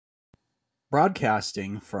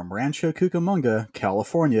Broadcasting from Rancho Cucamonga,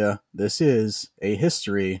 California, this is A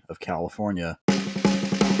History of California.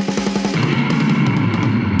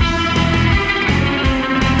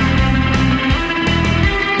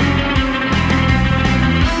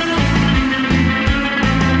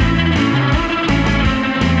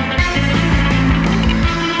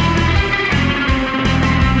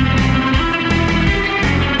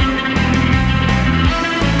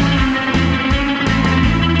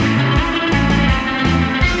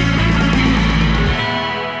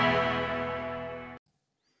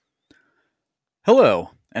 Hello,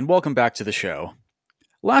 and welcome back to the show.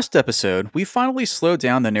 Last episode, we finally slowed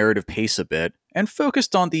down the narrative pace a bit and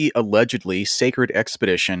focused on the allegedly sacred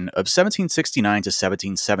expedition of 1769 to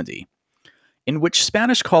 1770, in which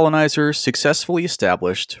Spanish colonizers successfully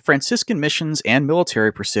established Franciscan missions and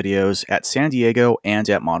military presidios at San Diego and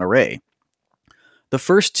at Monterey, the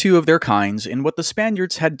first two of their kinds in what the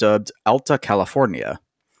Spaniards had dubbed Alta California.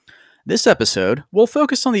 This episode will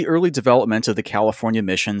focus on the early development of the California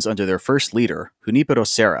missions under their first leader, Junípero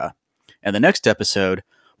Serra, and the next episode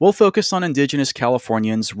will focus on indigenous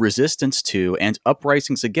Californians' resistance to and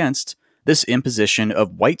uprisings against this imposition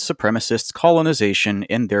of white supremacist colonization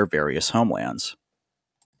in their various homelands.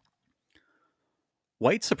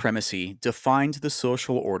 White supremacy defined the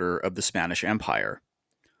social order of the Spanish Empire.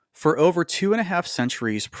 For over 2.5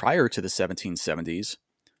 centuries prior to the 1770s,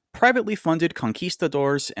 privately funded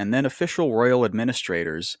conquistadors and then official royal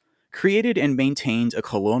administrators created and maintained a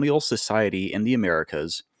colonial society in the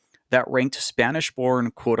Americas that ranked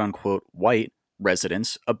Spanish-born quote-unquote white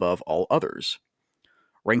residents above all others.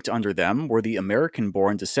 Ranked under them were the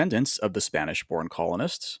American-born descendants of the Spanish-born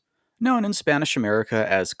colonists, known in Spanish America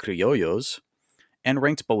as criollos, and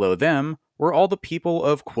ranked below them were all the people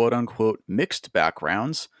of quote-unquote mixed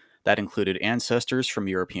backgrounds that included ancestors from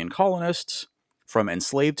European colonists, from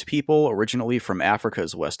enslaved people originally from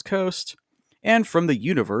Africa's west coast, and from the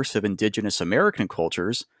universe of indigenous American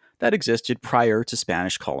cultures that existed prior to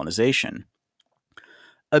Spanish colonization.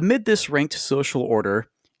 Amid this ranked social order,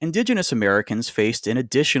 indigenous Americans faced an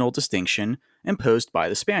additional distinction imposed by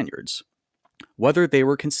the Spaniards. Whether they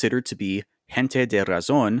were considered to be gente de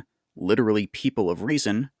razón, literally people of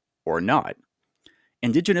reason, or not.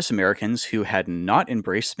 Indigenous Americans who had not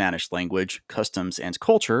embraced Spanish language, customs, and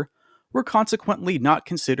culture were consequently not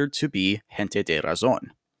considered to be gente de razón.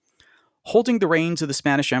 Holding the reins of the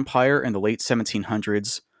Spanish Empire in the late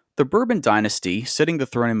 1700s, the Bourbon dynasty, sitting the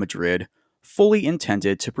throne in Madrid, fully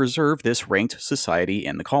intended to preserve this ranked society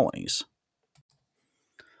in the colonies.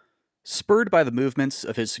 Spurred by the movements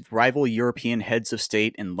of his rival European heads of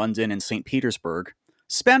state in London and St. Petersburg,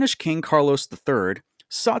 Spanish King Carlos III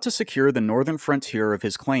sought to secure the northern frontier of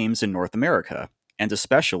his claims in North America, and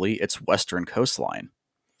especially its western coastline.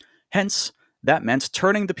 Hence, that meant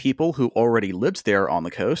turning the people who already lived there on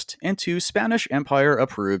the coast into Spanish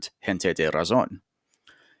Empire-approved gente de razón.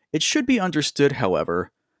 It should be understood,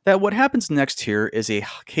 however, that what happens next here is a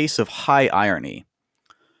case of high irony.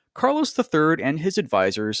 Carlos III and his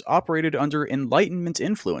advisors operated under Enlightenment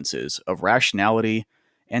influences of rationality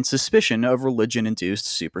and suspicion of religion-induced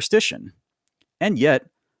superstition. And yet,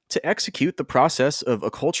 to execute the process of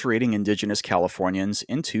acculturating indigenous Californians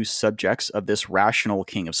into subjects of this rational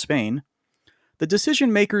King of Spain, the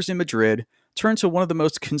decision-makers in Madrid turned to one of the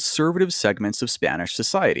most conservative segments of Spanish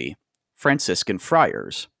society, Franciscan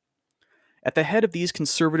friars. At the head of these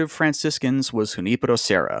conservative Franciscans was Junípero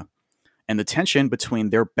Serra, and the tension between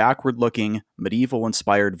their backward-looking,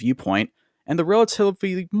 medieval-inspired viewpoint and the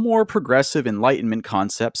relatively more progressive Enlightenment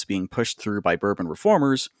concepts being pushed through by Bourbon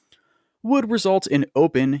reformers would result in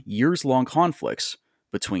open, years-long conflicts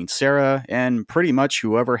between Serra and pretty much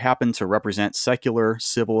whoever happened to represent secular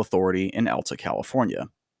civil authority in Alta California.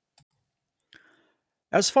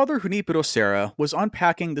 As Father Junípero Serra was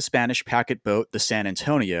unpacking the Spanish packet boat the San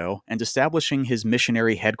Antonio and establishing his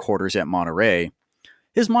missionary headquarters at Monterey,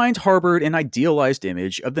 his mind harbored an idealized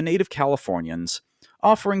image of the native Californians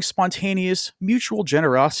offering spontaneous, mutual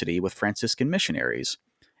generosity with Franciscan missionaries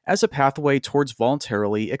as a pathway towards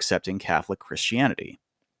voluntarily accepting Catholic Christianity.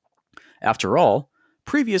 After all,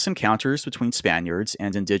 previous encounters between Spaniards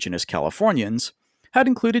and indigenous Californians had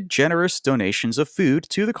included generous donations of food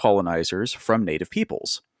to the colonizers from native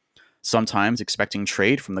peoples, sometimes expecting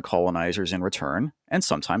trade from the colonizers in return, and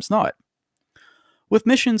sometimes not. With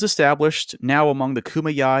missions established now among the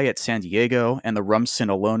Kumeyaay at San Diego and the Rumsen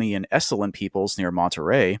Ohlone and Esselen peoples near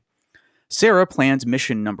Monterey, Serra planned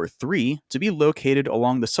mission number 3 to be located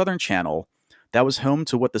along the southern channel that was home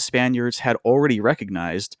to what the Spaniards had already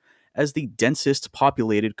recognized as the densest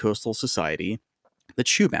populated coastal society, the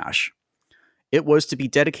Chumash. It was to be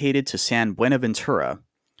dedicated to San Buenaventura,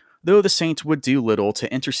 though the saint would do little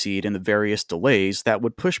to intercede in the various delays that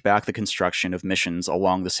would push back the construction of missions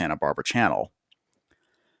along the Santa Barbara Channel.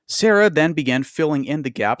 Serra then began filling in the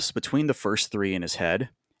gaps between the first three in his head,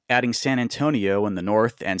 adding San Antonio in the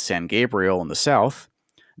north and San Gabriel in the south,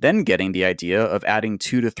 then getting the idea of adding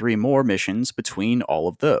 2 to 3 more missions between all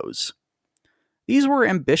of those. These were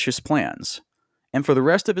ambitious plans, and for the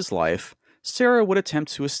rest of his life, Serra would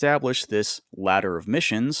attempt to establish this ladder of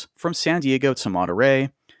missions from San Diego to Monterey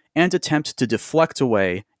and attempt to deflect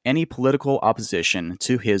away any political opposition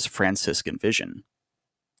to his Franciscan vision.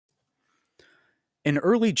 In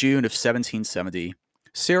early June of 1770,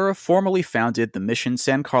 Serra formally founded the Mission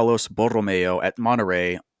San Carlos Borromeo at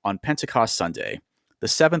Monterey on Pentecost Sunday, the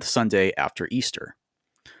 7th Sunday after Easter.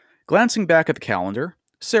 Glancing back at the calendar,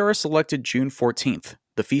 Serra selected June 14th,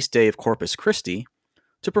 the feast day of Corpus Christi,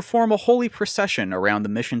 to perform a holy procession around the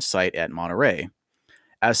mission site at Monterey,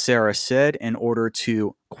 as Serra said, in order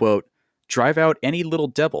to, quote, drive out any little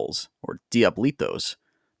devils, or diablitos,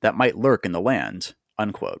 that might lurk in the land,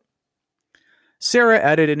 unquote. Serra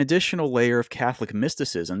added an additional layer of Catholic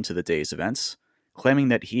mysticism to the day's events, claiming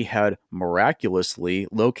that he had miraculously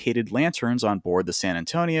located lanterns on board the San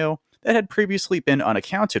Antonio that had previously been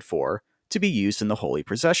unaccounted for to be used in the holy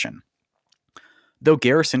procession. Though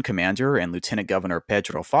Garrison Commander and Lieutenant Governor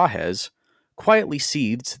Pedro Fages quietly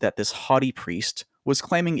seethed that this haughty priest was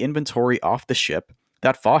claiming inventory off the ship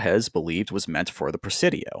that Fages believed was meant for the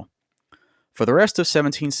Presidio. For the rest of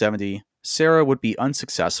 1770, Serra would be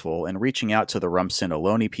unsuccessful in reaching out to the Rumsen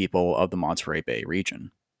Ohlone people of the Monterey Bay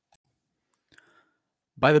region.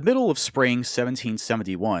 By the middle of spring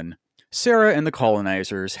 1771, Serra and the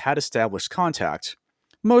colonizers had established contact,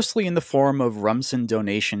 mostly in the form of Rumsen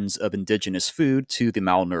donations of indigenous food to the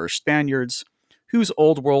malnourished Spaniards, whose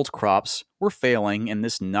Old World crops were failing in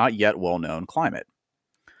this not yet well-known climate.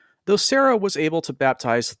 Though Serra was able to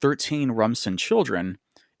baptize 13 Rumsen children,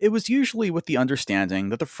 it was usually with the understanding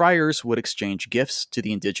that the friars would exchange gifts to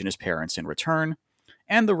the indigenous parents in return,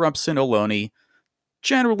 and the Rumsen Ohlone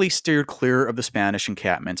generally steered clear of the Spanish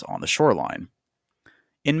encampment on the shoreline.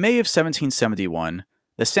 In May of 1771,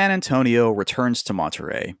 the San Antonio returns to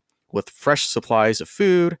Monterey, with fresh supplies of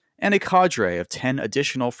food and a cadre of 10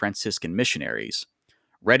 additional Franciscan missionaries,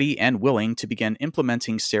 ready and willing to begin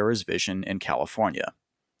implementing Serra's vision in California.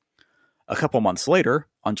 A couple months later,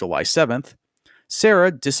 on July 7th,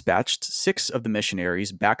 Serra dispatched 6 of the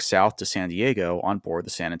missionaries back south to San Diego on board the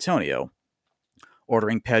San Antonio,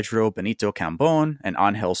 ordering Pedro Benito Cambon and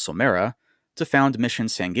Angel Somera to found Mission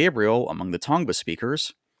San Gabriel among the Tongva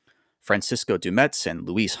speakers, Francisco Dumetz and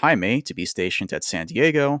Luis Jaime to be stationed at San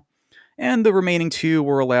Diego, and the remaining 2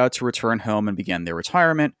 were allowed to return home and begin their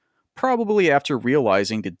retirement, probably after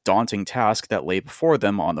realizing the daunting task that lay before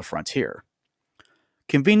them on the frontier.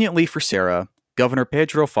 Conveniently for Serra, Governor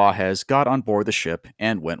Pedro Fages got on board the ship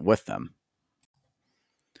and went with them.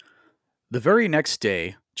 The very next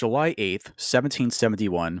day, July 8th,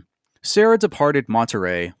 1771, Serra departed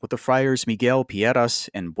Monterey with the friars Miguel Pieras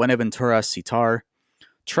and Buenaventura Citar,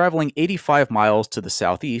 traveling 85 miles to the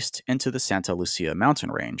southeast into the Santa Lucia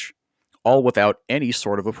mountain range, all without any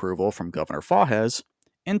sort of approval from Governor Fages,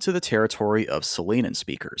 into the territory of Salinan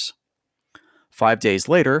speakers. 5 days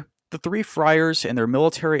later, the 3 friars and their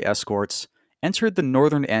military escorts entered the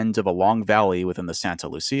northern end of a long valley within the Santa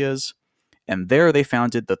Lucias, and there they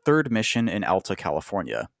founded the 3rd mission in Alta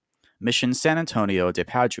California, Mission San Antonio de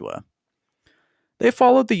Padua. They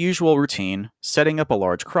followed the usual routine, setting up a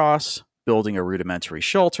large cross, building a rudimentary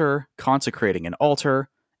shelter, consecrating an altar,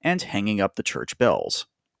 and hanging up the church bells.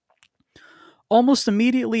 Almost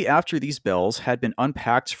immediately after these bells had been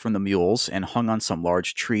unpacked from the mules and hung on some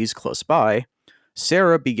large trees close by,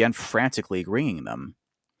 Serra began frantically ringing them.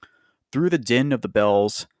 Through the din of the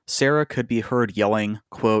bells, Serra could be heard yelling,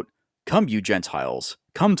 quote, "Come, you Gentiles,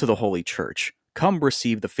 come to the Holy Church, come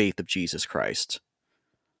receive the faith of Jesus Christ."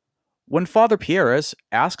 When Father Pierres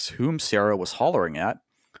asks whom Serra was hollering at,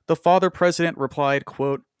 the Father President replied,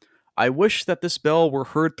 quote, "I wish that this bell were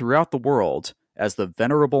heard throughout the world, as the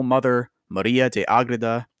Venerable Mother, Maria de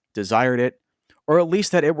Agreda, desired it, or at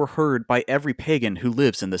least that it were heard by every pagan who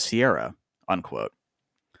lives in the Sierra," unquote.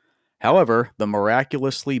 However, the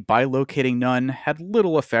miraculously bilocating nun had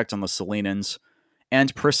little effect on the Salinans,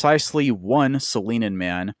 and precisely 1 Salinan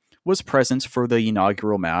man was present for the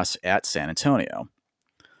inaugural Mass at San Antonio.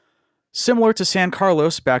 Similar to San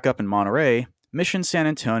Carlos back up in Monterey, Mission San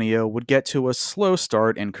Antonio would get to a slow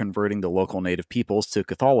start in converting the local native peoples to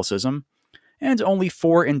Catholicism, and only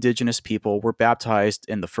 4 indigenous people were baptized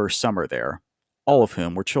in the first summer there, all of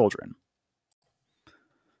whom were children.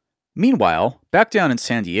 Meanwhile, back down in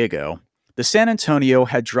San Diego, The San Antonio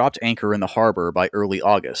had dropped anchor in the harbor by early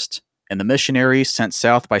August, and the missionaries sent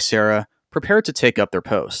south by Serra prepared to take up their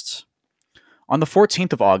posts. On the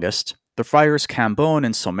 14th of August, the friars Cambon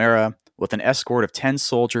and Somera, with an escort of 10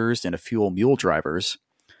 soldiers and a few mule drivers,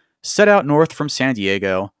 set out north from San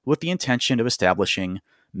Diego with the intention of establishing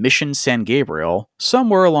Mission San Gabriel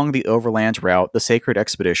somewhere along the overland route the sacred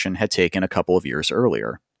expedition had taken a couple of years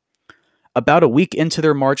earlier. About a week into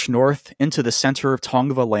their march north into the center of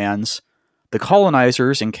Tongva lands, the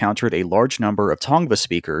colonizers encountered a large number of Tongva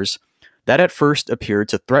speakers that at first appeared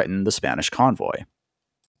to threaten the Spanish convoy.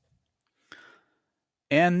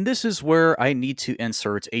 And this is where I need to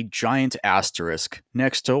insert a giant asterisk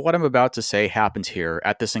next to what I'm about to say happened here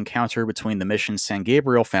at this encounter between the Mission San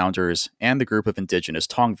Gabriel founders and the group of indigenous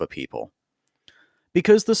Tongva people.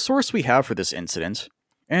 Because the source we have for this incident,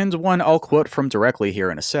 and one I'll quote from directly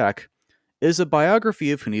here in a sec, is a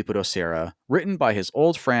biography of Junípero Serra written by his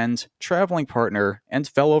old friend, traveling partner, and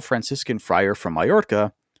fellow Franciscan friar from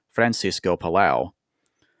Mallorca, Francisco Palau.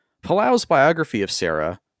 Palau's biography of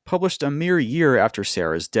Serra, published a mere year after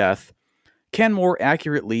Serra's death, can more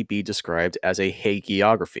accurately be described as a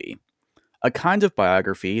hagiography, a kind of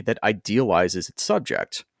biography that idealizes its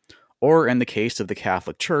subject, or in the case of the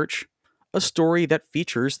Catholic Church, a story that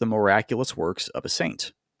features the miraculous works of a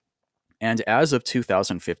saint. And as of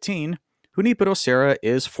 2015, Junípero Serra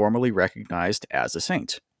is formally recognized as a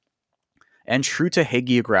saint. And true to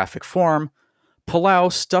hagiographic form,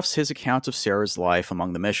 Palau stuffs his account of Serra's life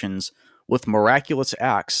among the missions with miraculous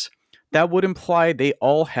acts that would imply they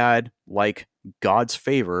all had, like, God's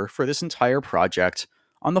favor for this entire project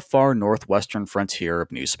on the far northwestern frontier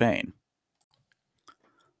of New Spain.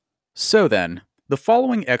 So then, the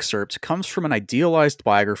following excerpt comes from an idealized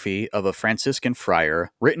biography of a Franciscan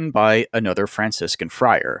friar written by another Franciscan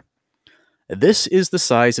friar. This is the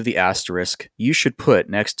size of the asterisk you should put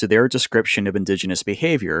next to their description of indigenous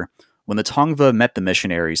behavior when the Tongva met the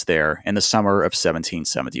missionaries there in the summer of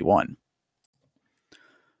 1771.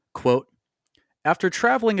 Quote, after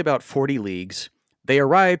traveling about 40 leagues, they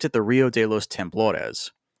arrived at the Rio de los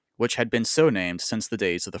Temblores, which had been so named since the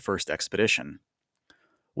days of the first expedition.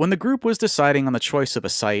 When the group was deciding on the choice of a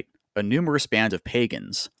site, a numerous band of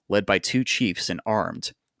pagans, led by 2 chiefs and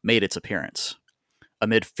armed, made its appearance.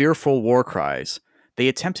 Amid fearful war cries, they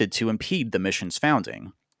attempted to impede the mission's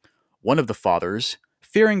founding. One of the fathers,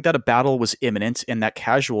 fearing that a battle was imminent and that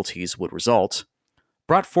casualties would result,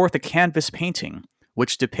 brought forth a canvas painting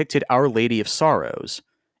which depicted Our Lady of Sorrows,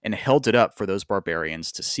 and held it up for those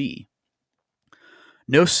barbarians to see.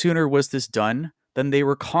 No sooner was this done than they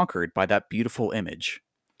were conquered by that beautiful image.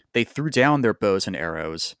 They threw down their bows and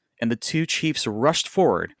arrows, and the 2 chiefs rushed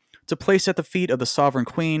forward to place at the feet of the sovereign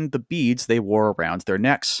queen the beads they wore around their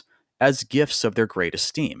necks as gifts of their great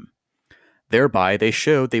esteem. Thereby they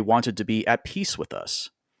showed they wanted to be at peace with us.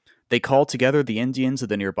 They called together the Indians of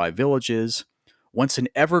the nearby villages, whence an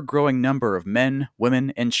ever-growing number of men,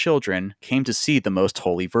 women, and children came to see the Most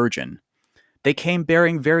Holy Virgin. They came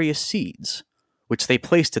bearing various seeds, which they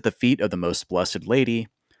placed at the feet of the Most Blessed Lady,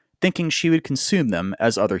 thinking she would consume them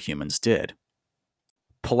as other humans did.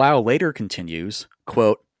 Palau later continues,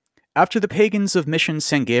 quote, after the pagans of Mission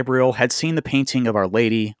San Gabriel had seen the painting of Our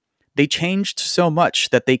Lady, they changed so much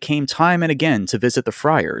that they came time and again to visit the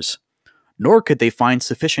friars, nor could they find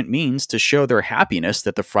sufficient means to show their happiness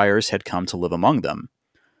that the friars had come to live among them.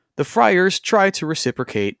 The friars tried to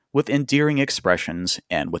reciprocate with endearing expressions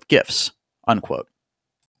and with gifts. Unquote.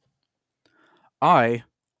 I,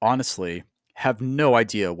 honestly, have no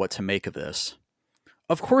idea what to make of this.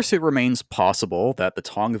 Of course, it remains possible that the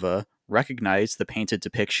Tongva recognized the painted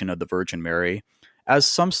depiction of the Virgin Mary as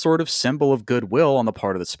some sort of symbol of goodwill on the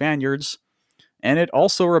part of the Spaniards, and it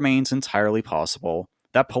also remains entirely possible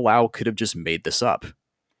that Palau could have just made this up.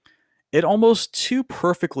 It almost too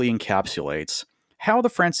perfectly encapsulates how the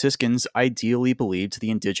Franciscans ideally believed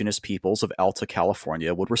the indigenous peoples of Alta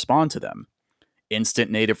California would respond to them.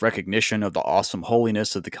 Instant native recognition of the awesome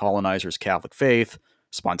holiness of the colonizers' Catholic faith,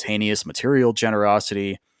 spontaneous material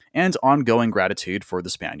generosity, and ongoing gratitude for the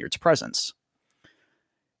Spaniards' presence.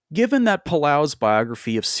 Given that Palau's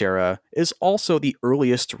biography of Serra is also the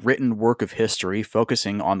earliest written work of history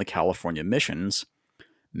focusing on the California missions,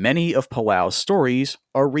 many of Palau's stories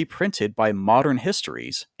are reprinted by modern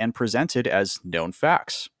histories and presented as known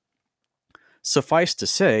facts. Suffice to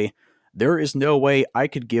say, there is no way I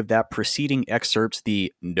could give that preceding excerpt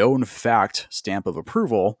the known fact stamp of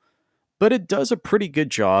approval, but it does a pretty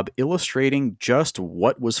good job illustrating just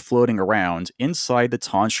what was floating around inside the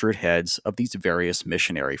tonsured heads of these various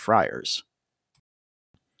missionary friars.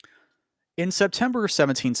 In September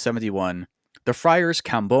 1771, the friars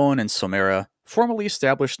Cambon and Somera formally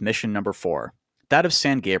established mission number 4, that of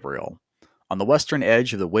San Gabriel, on the western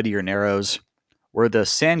edge of the Whittier Narrows, where the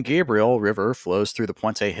San Gabriel River flows through the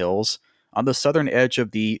Puente Hills on the southern edge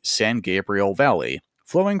of the San Gabriel Valley,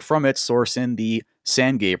 flowing from its source in the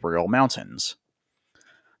San Gabriel Mountains.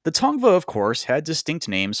 The Tongva, of course, had distinct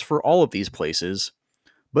names for all of these places,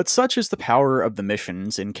 but such is the power of the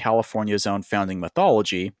missions in California's own founding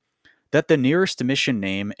mythology that the nearest mission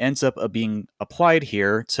name ends up being applied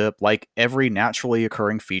here to like every naturally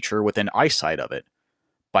occurring feature within eyesight of it,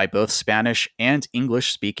 by both Spanish and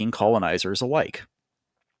English-speaking colonizers alike.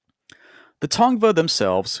 The Tongva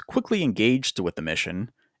themselves quickly engaged with the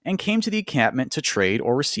mission and came to the encampment to trade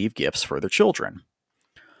or receive gifts for their children.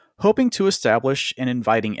 Hoping to establish an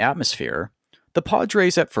inviting atmosphere, the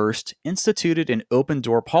Padres at first instituted an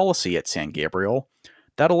open-door policy at San Gabriel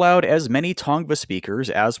that allowed as many Tongva speakers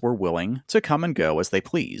as were willing to come and go as they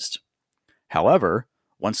pleased. However,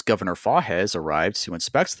 once Governor Fages arrived to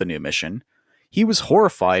inspect the new mission, he was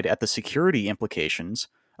horrified at the security implications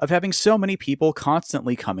of having so many people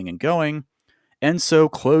constantly coming and going, and so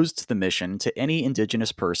closed the mission to any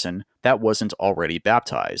indigenous person that wasn't already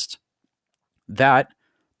baptized. That,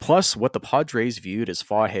 plus what the Padres viewed as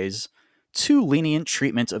Fages' too lenient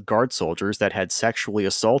treatment of guard soldiers that had sexually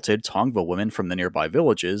assaulted Tongva women from the nearby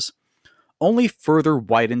villages, only further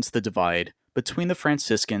widened the divide between the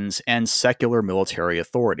Franciscans and secular military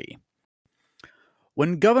authority.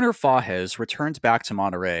 When Governor Fages returned back to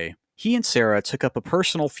Monterey, he and Serra took up a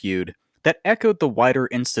personal feud that echoed the wider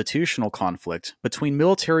institutional conflict between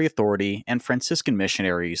military authority and Franciscan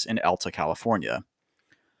missionaries in Alta California.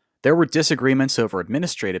 There were disagreements over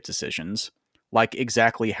administrative decisions, like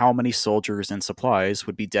exactly how many soldiers and supplies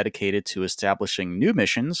would be dedicated to establishing new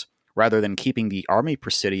missions rather than keeping the army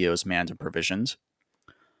presidios manned and provisioned.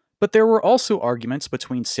 But there were also arguments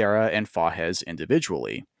between Serra and Fages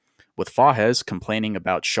individually, with Fages complaining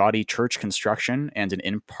about shoddy church construction and an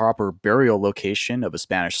improper burial location of a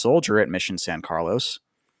Spanish soldier at Mission San Carlos,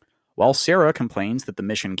 while Serra complains that the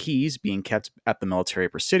mission keys being kept at the military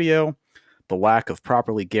presidio, the lack of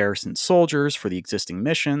properly garrisoned soldiers for the existing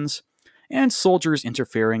missions, and soldiers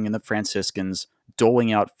interfering in the Franciscans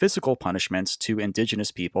doling out physical punishments to indigenous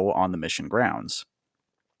people on the mission grounds.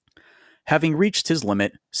 Having reached his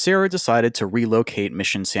limit, Serra decided to relocate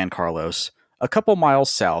Mission San Carlos a couple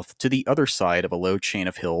miles south to the other side of a low chain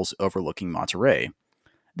of hills overlooking Monterey,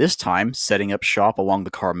 this time setting up shop along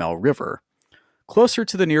the Carmel River, closer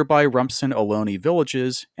to the nearby Rumson Ohlone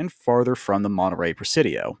villages and farther from the Monterey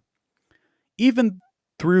Presidio. Even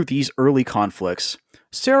through these early conflicts,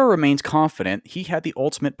 Serra remained confident he had the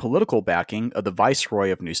ultimate political backing of the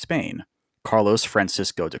Viceroy of New Spain, Carlos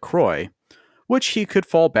Francisco de Croix, which he could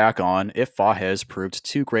fall back on if Fages proved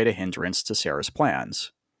too great a hindrance to Serra's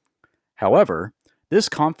plans. However, this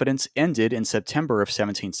confidence ended in September of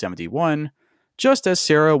 1771, just as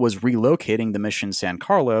Serra was relocating the Mission San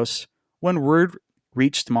Carlos, when word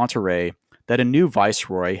reached Monterey that a new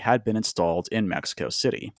viceroy had been installed in Mexico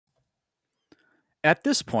City. At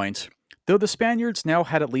this point, though the Spaniards now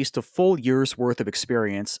had at least a full year's worth of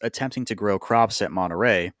experience attempting to grow crops at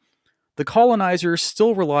Monterey, the colonizers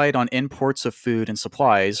still relied on imports of food and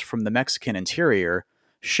supplies from the Mexican interior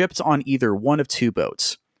shipped on either one of two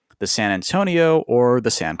boats, the San Antonio or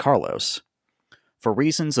the San Carlos. For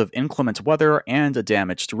reasons of inclement weather and a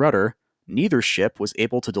damaged rudder, neither ship was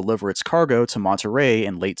able to deliver its cargo to Monterey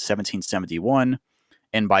in late 1771,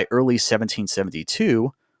 and by early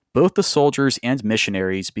 1772, both the soldiers and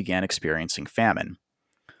missionaries began experiencing famine.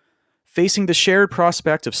 Facing the shared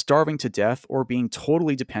prospect of starving to death or being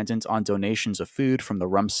totally dependent on donations of food from the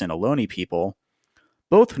Rumson Ohlone people,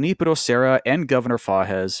 both Junípero Serra and Governor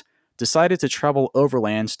Fages decided to travel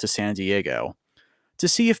overland to San Diego to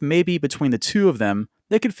see if maybe between the two of them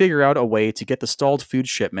they could figure out a way to get the stalled food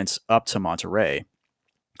shipments up to Monterey.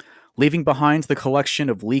 Leaving behind the collection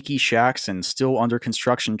of leaky shacks and still under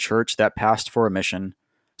construction church that passed for a mission,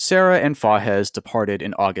 Serra and Fages departed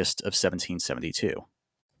in August of 1772.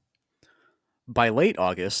 By late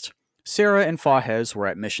August, Serra and Fages were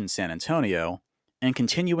at Mission San Antonio, and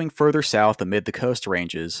continuing further south amid the coast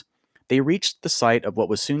ranges, they reached the site of what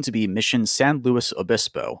was soon to be Mission San Luis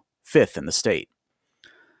Obispo, 5th in the state.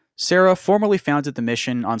 Serra formally founded the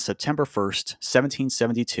mission on September 1st,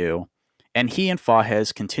 1772, and he and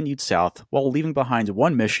Fages continued south while leaving behind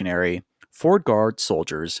one missionary, 4 guard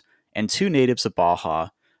soldiers, and 2 natives of Baja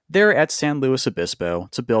there at San Luis Obispo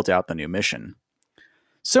to build out the new mission.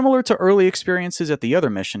 Similar to early experiences at the other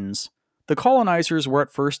missions, the colonizers were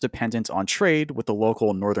at first dependent on trade with the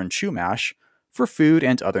local northern Chumash for food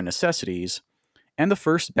and other necessities, and the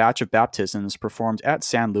first batch of baptisms performed at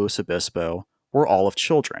San Luis Obispo were all of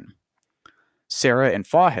children. Serra and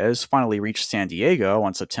Fages finally reached San Diego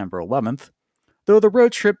on September 11th, though the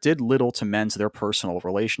road trip did little to mend their personal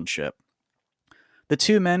relationship. The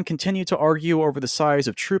two men continued to argue over the size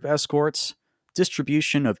of troop escorts,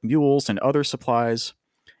 distribution of mules and other supplies,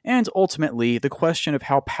 and ultimately the question of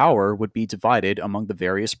how power would be divided among the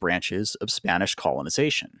various branches of Spanish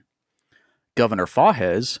colonization. Governor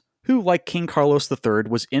Fages, who, like King Carlos III,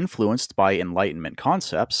 was influenced by Enlightenment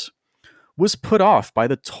concepts, was put off by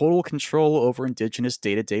the total control over indigenous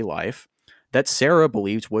day to day life that Serra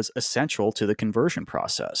believed was essential to the conversion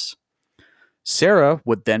process. Serra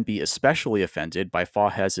would then be especially offended by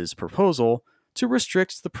Fages' proposal to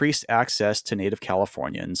restrict the priest's access to Native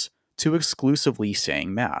Californians to exclusively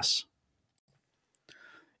saying Mass.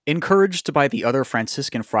 Encouraged by the other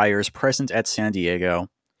Franciscan friars present at San Diego,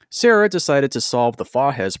 Serra decided to solve the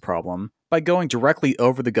Fages problem by going directly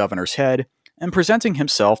over the governor's head and presenting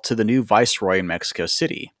himself to the new viceroy in Mexico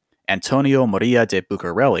City, Antonio Maria de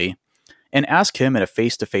Bucareli, and asked him in a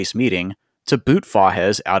face-to-face meeting to boot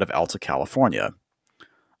Fages out of Alta California.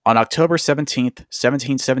 On October 17,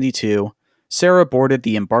 1772, Serra boarded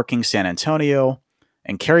the embarking San Antonio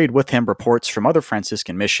and carried with him reports from other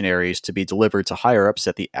Franciscan missionaries to be delivered to higher-ups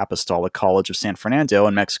at the Apostolic College of San Fernando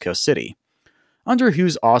in Mexico City, under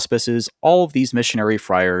whose auspices all of these missionary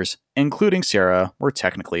friars, including Serra, were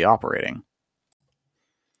technically operating.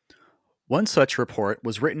 One such report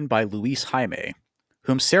was written by Luis Jaime,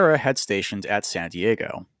 whom Serra had stationed at San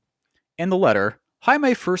Diego. In the letter,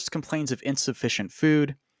 Jaime first complains of insufficient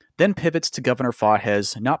food, then pivots to Governor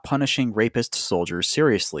Fages not punishing rapist soldiers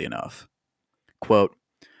seriously enough. Quote,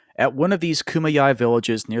 "At one of these Kumeyaay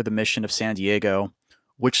villages near the mission of San Diego,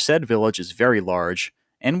 which said village is very large,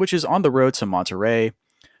 and which is on the road to Monterrey,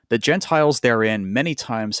 the Gentiles therein many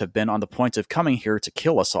times have been on the point of coming here to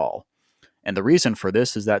kill us all. And the reason for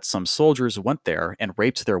this is that some soldiers went there and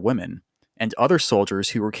raped their women, and other soldiers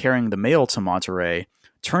who were carrying the mail to Monterrey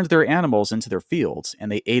turned their animals into their fields,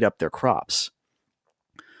 and they ate up their crops.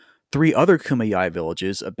 3 other Kumeyaay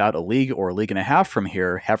villages about a league or a league and a half from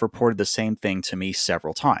here have reported the same thing to me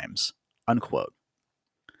several times." Unquote.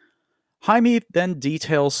 Jaime then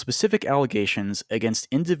details specific allegations against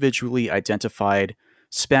individually identified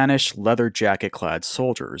Spanish leather jacket-clad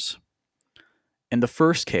soldiers. In the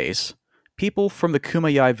first case, people from the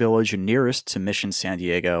Kumeyaay village nearest to Mission San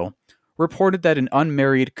Diego reported that an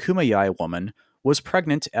unmarried Kumeyaay woman was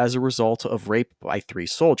pregnant as a result of rape by 3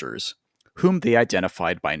 soldiers, whom they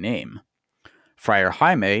identified by name. Friar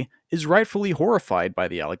Jaime is rightfully horrified by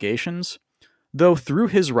the allegations, though through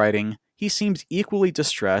his writing he seems equally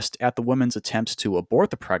distressed at the woman's attempts to abort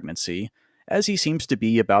the pregnancy as he seems to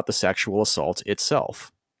be about the sexual assault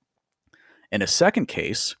itself. In a second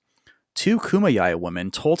case, 2 Kumeyaay women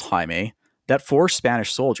told Jaime that 4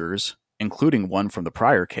 Spanish soldiers, including one from the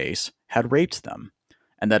prior case, had raped them,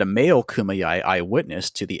 and that a male Kumeyaay eyewitness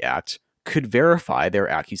to the act could verify their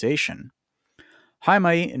accusation.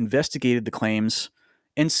 Jaime investigated the claims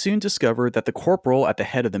and soon discovered that the corporal at the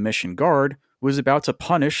head of the mission guard was about to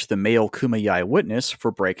punish the male Kumeyaay witness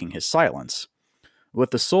for breaking his silence,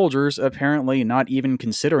 with the soldiers apparently not even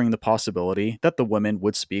considering the possibility that the women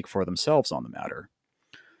would speak for themselves on the matter.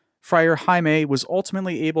 Friar Jaime was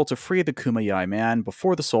ultimately able to free the Kumeyaay man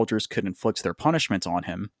before the soldiers could inflict their punishment on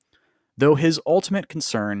him, though his ultimate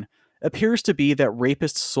concern appears to be that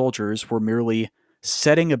rapist soldiers were merely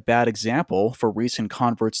setting a bad example for recent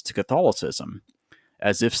converts to Catholicism,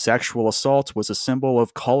 as if sexual assault was a symbol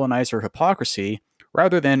of colonizer hypocrisy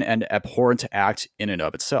rather than an abhorrent act in and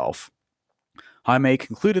of itself. Jaime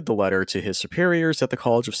concluded the letter to his superiors at the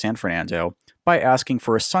College of San Fernando by asking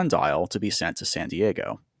for a sundial to be sent to San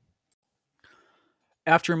Diego.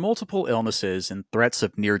 After multiple illnesses and threats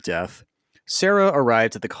of near death, Serra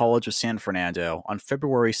arrived at the College of San Fernando on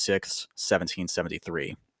February 6,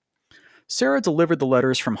 1773. Serra delivered the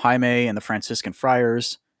letters from Jaime and the Franciscan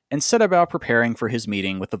friars and set about preparing for his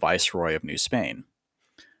meeting with the Viceroy of New Spain.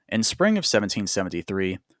 In spring of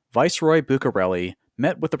 1773, Viceroy Bucareli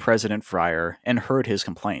met with the President Friar and heard his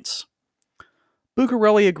complaints.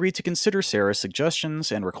 Bucareli agreed to consider Serra's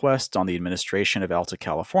suggestions and requests on the administration of Alta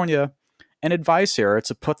California and advised Serra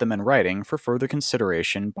to put them in writing for further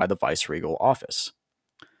consideration by the viceregal office.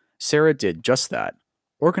 Serra did just that,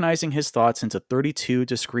 organizing his thoughts into 32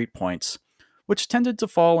 discrete points, which tended to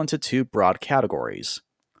fall into 2 broad categories: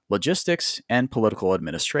 logistics and political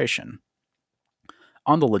administration.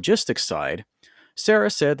 On the logistics side, Serra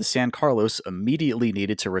said the San Carlos immediately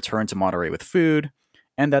needed to return to Monterrey with food,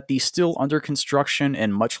 and that the still under construction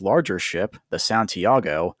and much larger ship, the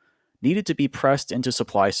Santiago, needed to be pressed into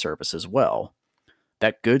supply service as well.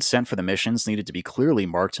 That goods sent for the missions needed to be clearly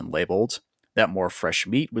marked and labeled, that more fresh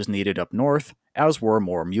meat was needed up north, as were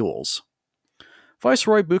more mules.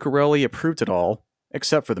 Viceroy Bucarelli approved it all,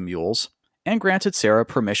 except for the mules, and granted Serra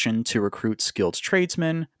permission to recruit skilled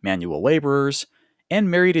tradesmen, manual laborers, and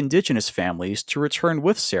married indigenous families to return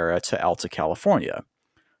with Serra to Alta California,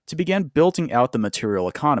 to begin building out the material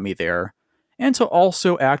economy there, and to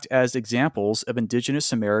also act as examples of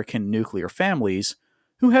indigenous American nuclear families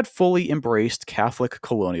who had fully embraced Catholic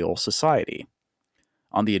colonial society.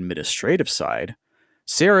 On the administrative side,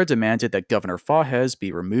 Serra demanded that Governor Fages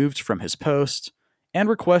be removed from his post and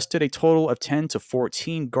requested a total of 10 to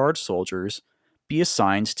 14 guard soldiers be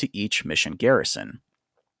assigned to each mission garrison.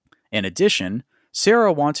 In addition,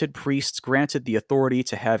 Serra wanted priests granted the authority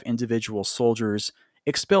to have individual soldiers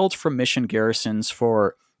expelled from mission garrisons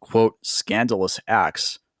for, quote, scandalous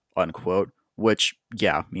acts, unquote, which,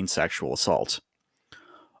 yeah, means sexual assault.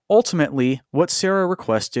 Ultimately, what Serra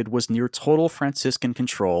requested was near total Franciscan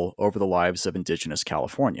control over the lives of indigenous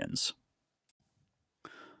Californians.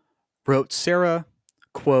 Wrote Serra,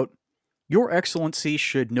 quote, Your Excellency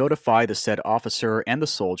should notify the said officer and the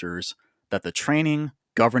soldiers that the training,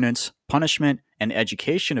 governance, punishment, and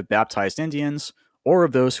education of baptized Indians, or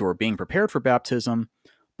of those who are being prepared for baptism,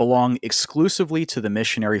 belong exclusively to the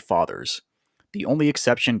missionary fathers, the only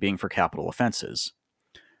exception being for capital offenses.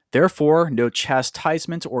 Therefore, no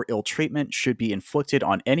chastisement or ill treatment should be inflicted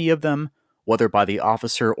on any of them, whether by the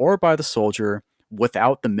officer or by the soldier,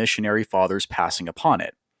 without the missionary fathers passing upon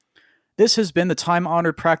it. This has been the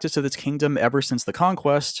time-honored practice of this kingdom ever since the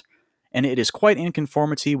conquest, and it is quite in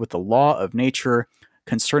conformity with the law of nature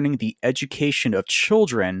concerning the education of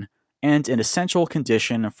children and an essential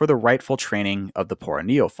condition for the rightful training of the poor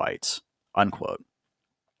neophytes. Unquote.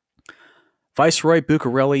 Viceroy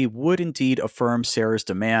Bucarelli would indeed affirm Serra's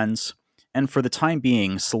demands, and for the time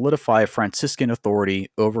being solidify Franciscan authority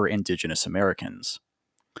over indigenous Americans.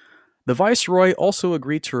 The Viceroy also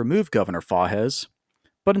agreed to remove Governor Fages,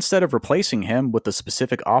 but instead of replacing him with the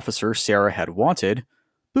specific officer Serra had wanted,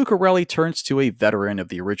 Bucarelli turns to a veteran of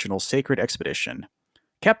the original sacred expedition,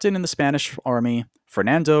 captain in the Spanish army,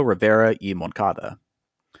 Fernando Rivera y Moncada.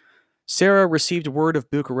 Serra received word of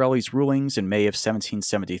Bucarelli's rulings in May of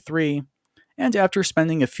 1773, and after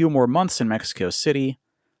spending a few more months in Mexico City,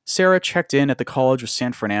 Serra checked in at the College of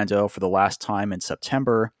San Fernando for the last time in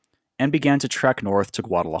September and began to trek north to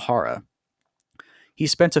Guadalajara. He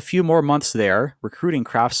spent a few more months there, recruiting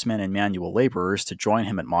craftsmen and manual laborers to join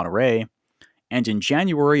him at Monterey, and in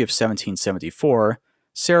January of 1774,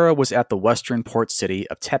 Serra was at the western port city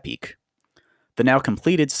of Tepic. The now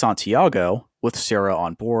completed Santiago, with Serra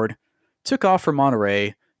on board, took off for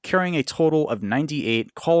Monterey, carrying a total of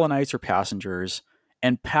 98 colonizer passengers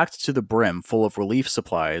and packed to the brim full of relief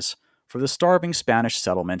supplies for the starving Spanish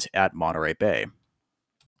settlement at Monterey Bay.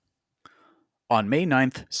 On May 9,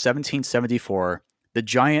 1774, the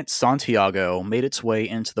giant Santiago made its way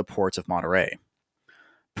into the port of Monterey.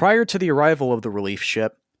 Prior to the arrival of the relief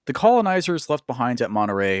ship, the colonizers left behind at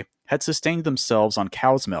Monterey had sustained themselves on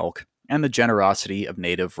cow's milk and the generosity of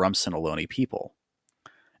native Rumsen-Ohlone people.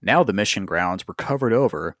 Now the mission grounds were covered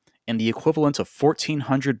over in the equivalent of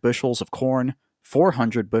 1,400 bushels of corn,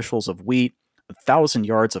 400 bushels of wheat, 1,000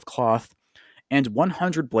 yards of cloth, and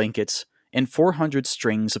 100 blankets and 400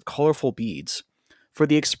 strings of colorful beads for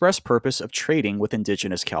the express purpose of trading with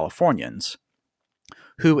indigenous Californians,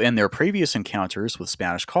 who in their previous encounters with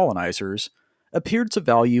Spanish colonizers appeared to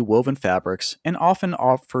value woven fabrics and often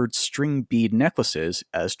offered string bead necklaces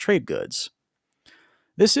as trade goods.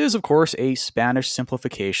 This is, of course, a Spanish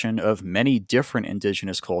simplification of many different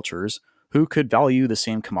indigenous cultures who could value the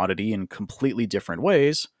same commodity in completely different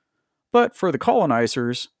ways, but for the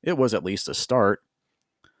colonizers, it was at least a start.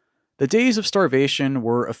 The days of starvation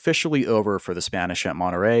were officially over for the Spanish at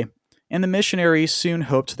Monterey, and the missionaries soon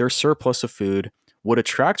hoped their surplus of food would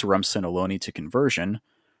attract Rumsen-Ohlone to conversion,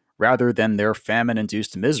 rather than their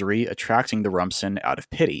famine-induced misery attracting the Rumsen out of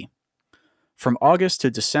pity. From August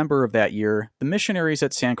to December of that year, the missionaries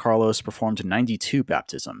at San Carlos performed 92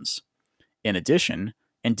 baptisms. In addition,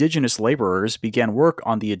 indigenous laborers began work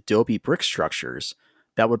on the adobe brick structures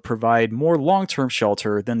that would provide more long-term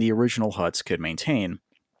shelter than the original huts could maintain,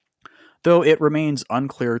 though it remains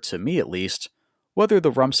unclear, to me at least, whether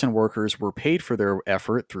the Rumsen workers were paid for their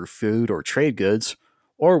effort through food or trade goods,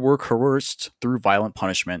 or were coerced through violent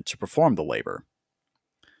punishment to perform the labor.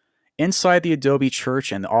 Inside the adobe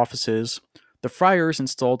church and the offices, the friars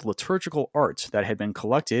installed liturgical art that had been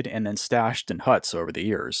collected and then stashed in huts over the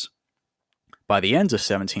years. By the end of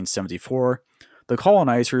 1774, the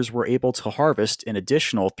colonizers were able to harvest an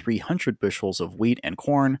additional 300 bushels of wheat and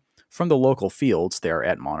corn from the local fields there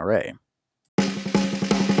at Monterey.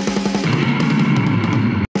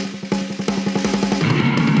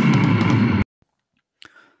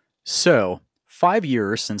 So, 5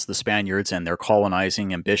 years since the Spaniards and their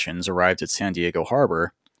colonizing ambitions arrived at San Diego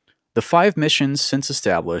Harbor, the 5 missions since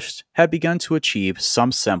established had begun to achieve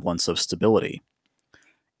some semblance of stability.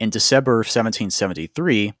 In December of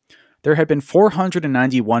 1773, there had been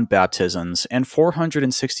 491 baptisms and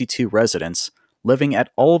 462 residents living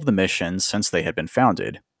at all of the missions since they had been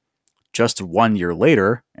founded. Just 1 year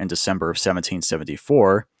later, in December of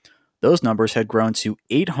 1774, those numbers had grown to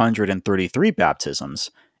 833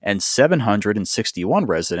 baptisms and 761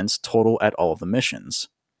 residents total at all of the missions.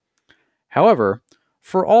 However,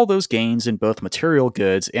 for all those gains in both material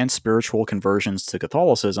goods and spiritual conversions to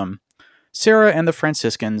Catholicism, Serra and the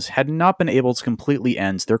Franciscans had not been able to completely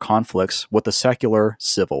end their conflicts with the secular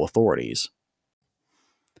civil authorities.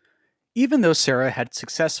 Even though Serra had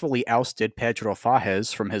successfully ousted Pedro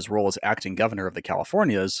Fages from his role as acting governor of the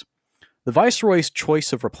Californias, the viceroy's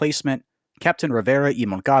choice of replacement, Captain Rivera y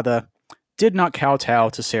Moncada, did not kowtow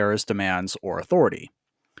to Serra's demands or authority.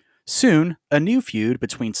 Soon, a new feud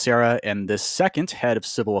between Serra and this second head of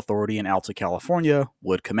civil authority in Alta California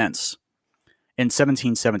would commence. In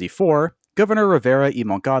 1774, Governor Rivera y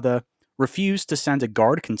Moncada refused to send a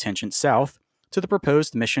guard contingent south to the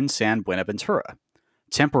proposed Mission San Buenaventura,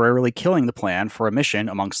 temporarily killing the plan for a mission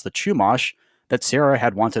amongst the Chumash that Serra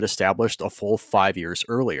had wanted established a full 5 years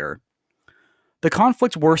earlier. The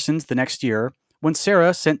conflict worsened the next year when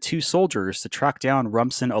Serra sent 2 soldiers to track down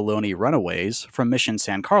Rumson Ohlone runaways from Mission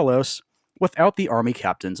San Carlos without the army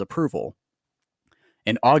captain's approval.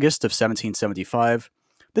 In August of 1775,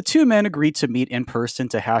 the 2 men agreed to meet in person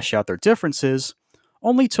to hash out their differences,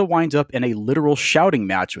 only to wind up in a literal shouting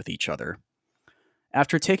match with each other.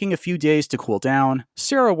 After taking a few days to cool down,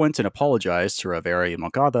 Serra went and apologized to Rivera y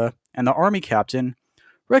Moncada, and the army captain,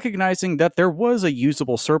 recognizing that there was a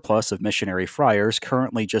usable surplus of missionary friars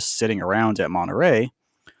currently just sitting around at Monterey,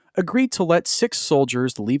 agreed to let 6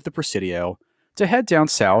 soldiers leave the Presidio to head down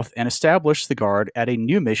south and establish the guard at a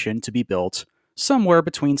new mission to be built somewhere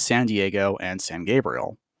between San Diego and San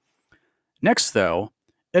Gabriel. Next, though,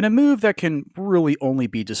 in a move that can really only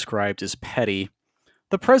be described as petty,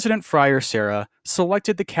 the President Friar Serra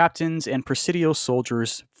selected the captain's and Presidio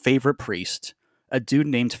soldiers' favorite priest, a dude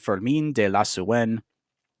named Fermin de Lasuen,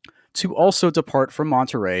 to also depart from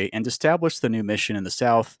Monterey and establish the new mission in the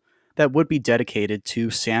south that would be dedicated to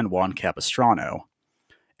San Juan Capistrano.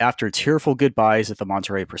 After tearful goodbyes at the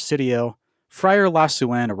Monterey Presidio, Friar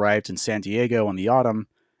Lasuen arrived in San Diego in the autumn,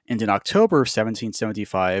 and in October of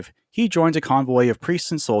 1775, he joined a convoy of priests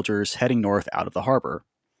and soldiers heading north out of the harbor.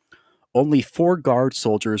 Only 4 guard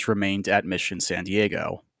soldiers remained at Mission San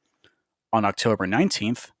Diego. On October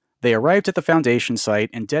 19th, they arrived at the foundation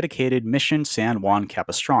site and dedicated Mission San Juan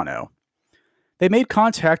Capistrano. They made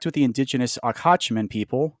contact with the indigenous Acachaman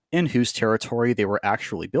people, in whose territory they were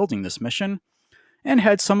actually building this mission, and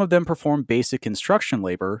had some of them perform basic construction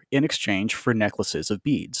labor in exchange for necklaces of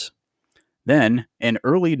beads. Then, in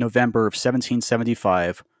early November of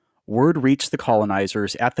 1775, word reached the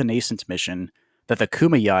colonizers at the nascent mission that the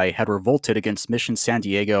Kumeyaay had revolted against Mission San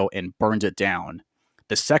Diego and burned it down,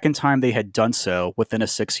 the second time they had done so within a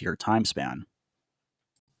 6-year time span.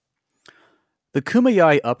 The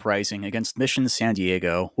Kumeyaay uprising against Mission San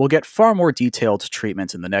Diego will get far more detailed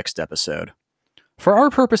treatment in the next episode. For our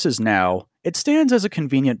purposes now, it stands as a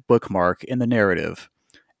convenient bookmark in the narrative,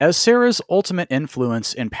 as Serra's ultimate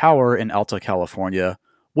influence and power in Alta California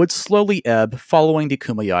would slowly ebb following the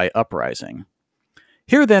Kumeyaay uprising.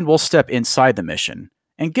 Here then we'll step inside the mission,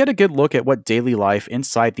 and get a good look at what daily life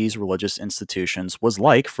inside these religious institutions was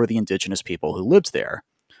like for the indigenous people who lived there,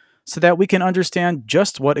 so that we can understand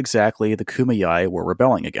just what exactly the Kumeyaay were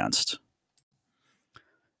rebelling against.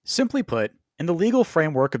 Simply put, in the legal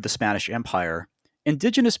framework of the Spanish Empire,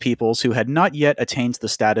 indigenous peoples who had not yet attained the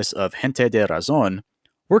status of gente de razón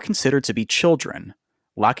were considered to be children,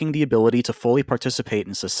 lacking the ability to fully participate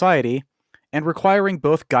in society, and requiring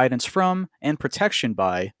both guidance from and protection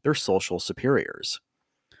by their social superiors.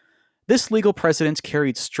 This legal precedent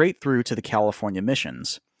carried straight through to the California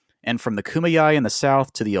missions, and from the Kumeyaay in the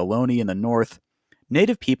south to the Ohlone in the north,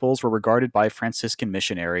 native peoples were regarded by Franciscan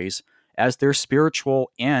missionaries as their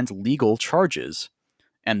spiritual and legal charges,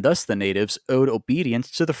 and thus the natives owed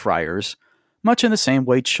obedience to the friars, much in the same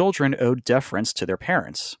way children owed deference to their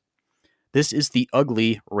parents. This is the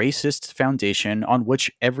ugly, racist foundation on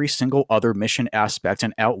which every single other mission aspect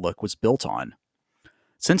and outlook was built on.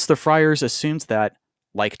 Since the friars assumed that,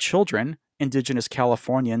 like children, indigenous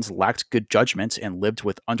Californians lacked good judgment and lived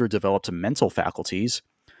with underdeveloped mental faculties,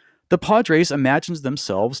 the Padres imagined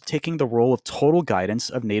themselves taking the role of total guidance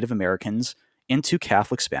of Native Americans into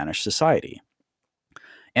Catholic Spanish society.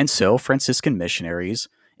 And so Franciscan missionaries,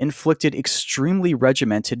 inflicted extremely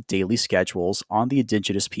regimented daily schedules on the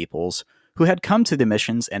indigenous peoples who had come to the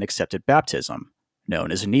missions and accepted baptism,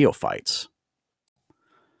 known as neophytes.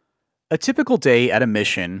 A typical day at a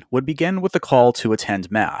mission would begin with a call to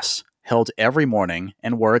attend Mass, held every morning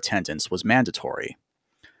and where attendance was mandatory.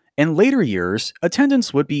 In later years,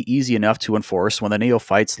 attendance would be easy enough to enforce when the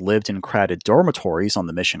neophytes lived in crowded dormitories on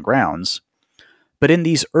the mission grounds. But in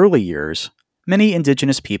these early years, many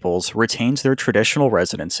indigenous peoples retained their traditional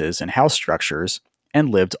residences and house structures and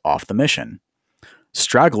lived off the mission.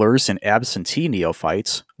 Stragglers and absentee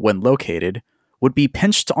neophytes, when located, would be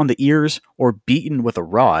pinched on the ears or beaten with a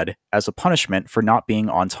rod as a punishment for not being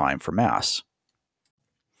on time for Mass.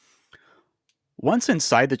 Once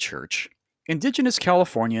inside the church, indigenous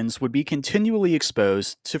Californians would be continually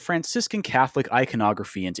exposed to Franciscan Catholic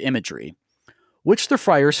iconography and imagery, which the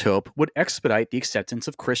friars hope would expedite the acceptance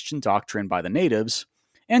of Christian doctrine by the natives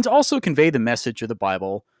and also convey the message of the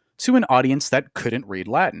Bible to an audience that couldn't read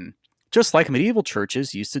Latin, just like medieval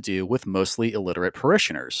churches used to do with mostly illiterate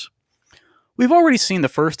parishioners. We've already seen the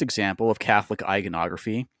first example of Catholic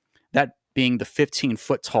iconography, that being the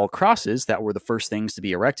 15-foot-tall crosses that were the first things to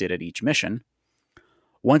be erected at each mission.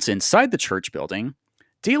 Once inside the church building,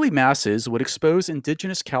 daily masses would expose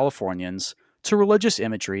indigenous Californians to religious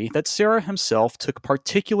imagery that Serra himself took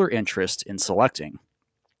particular interest in selecting.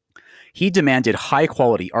 He demanded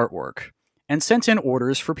high-quality artwork and sent in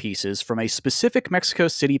orders for pieces from a specific Mexico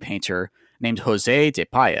City painter named José de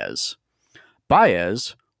Páez.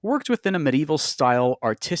 Páez worked within a medieval-style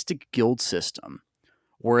artistic guild system,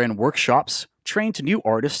 wherein workshops trained new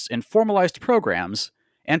artists in formalized programs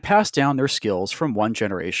and passed down their skills from one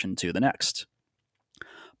generation to the next.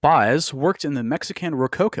 Páez worked in the Mexican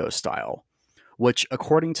Rococo style, which,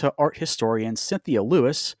 according to art historian Cynthia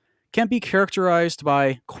Lewis, can be characterized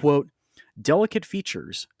by, quote, delicate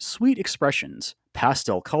features, sweet expressions,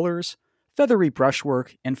 pastel colors, feathery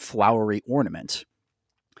brushwork, and flowery ornament.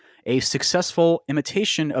 A successful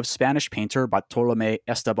imitation of Spanish painter Bartolomé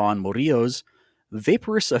Esteban Murillo's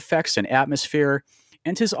vaporous effects and atmosphere,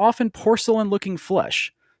 and his often porcelain-looking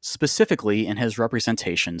flesh, specifically in his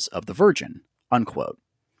representations of the Virgin, unquote.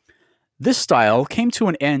 This style came to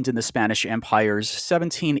an end in the Spanish Empire's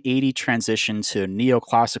 1780 transition to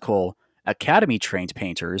neoclassical, academy-trained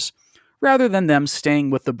painters, rather than them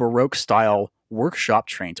staying with the Baroque-style,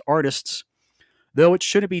 workshop-trained artists, though it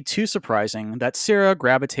shouldn't be too surprising that Serra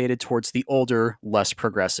gravitated towards the older, less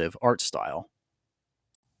progressive art style.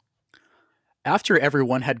 After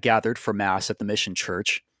everyone had gathered for Mass at the mission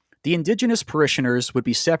church, the indigenous parishioners would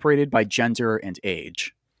be separated by gender and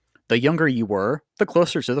age. The younger you were, the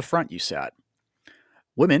closer to the front you sat.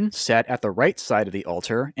 Women sat at the right side of the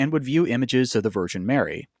altar and would view images of the Virgin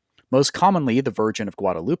Mary, most commonly the Virgin of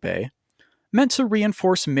Guadalupe, meant to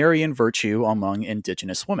reinforce Marian virtue among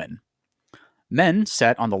indigenous women. Men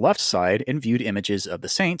sat on the left side and viewed images of the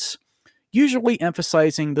saints, usually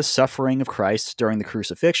emphasizing the suffering of Christ during the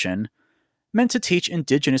crucifixion, meant to teach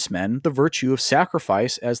indigenous men the virtue of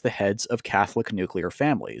sacrifice as the heads of Catholic nuclear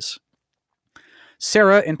families.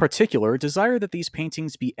 Serra, in particular, desired that these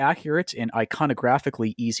paintings be accurate and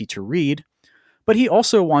iconographically easy to read, but he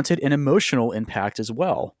also wanted an emotional impact as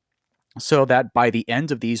well, so that by the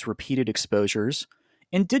end of these repeated exposures,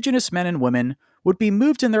 indigenous men and women would be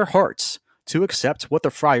moved in their hearts to accept what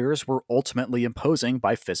the friars were ultimately imposing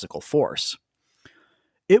by physical force.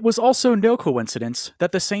 It was also no coincidence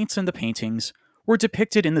that the saints in the paintings were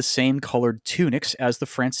depicted in the same colored tunics as the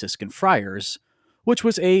Franciscan friars, which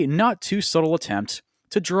was a not too subtle attempt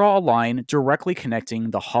to draw a line directly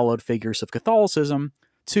connecting the hollowed figures of Catholicism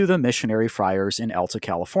to the missionary friars in Alta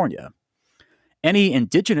California. Any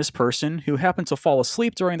indigenous person who happened to fall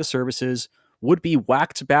asleep during the services would be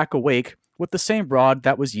whacked back awake with the same rod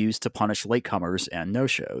that was used to punish latecomers and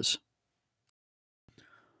no-shows.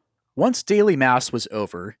 Once daily Mass was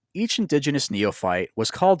over, each indigenous neophyte was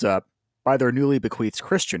called up, by their newly bequeathed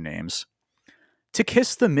Christian names, to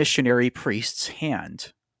kiss the missionary priest's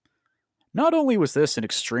hand. Not only was this an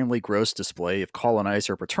extremely gross display of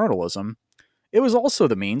colonizer paternalism, it was also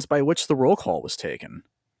the means by which the roll call was taken.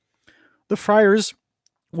 The friars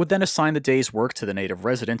would then assign the day's work to the native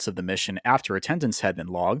residents of the mission after attendance had been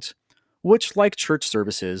logged, which, like church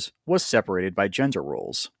services, was separated by gender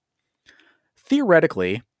roles.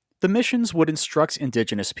 Theoretically, the missions would instruct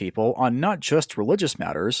indigenous people on not just religious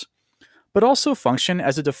matters, but also function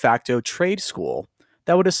as a de facto trade school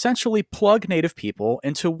that would essentially plug native people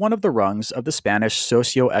into one of the rungs of the Spanish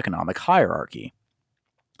socio-economic hierarchy.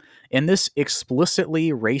 In this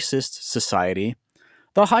explicitly racist society,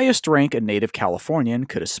 the highest rank a native Californian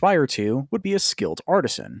could aspire to would be a skilled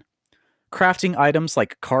artisan, crafting items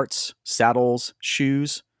like carts, saddles,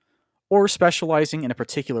 shoes, or specializing in a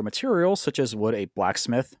particular material such as would a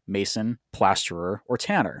blacksmith, mason, plasterer, or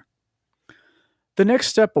tanner. The next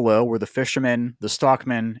step below were the fishermen, the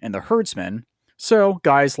stockmen, and the herdsmen, so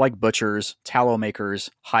guys like butchers, tallow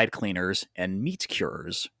makers, hide cleaners, and meat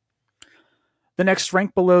curers. The next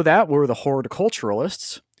rank below that were the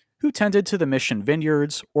horticulturalists, who tended to the mission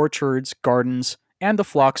vineyards, orchards, gardens, and the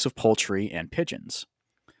flocks of poultry and pigeons.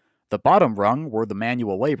 The bottom rung were the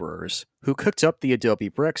manual laborers, who cooked up the adobe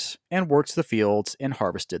bricks and worked the fields and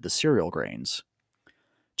harvested the cereal grains.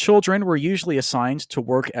 Children were usually assigned to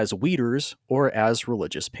work as weeders or as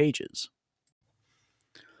religious pages.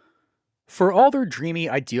 For all their dreamy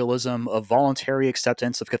idealism of voluntary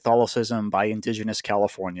acceptance of Catholicism by indigenous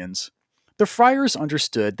Californians, the friars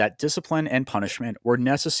understood that discipline and punishment were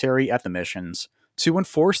necessary at the missions to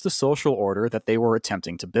enforce the social order that they were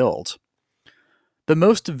attempting to build. The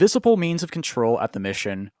most visible means of control at the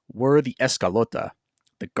mission were the escalota,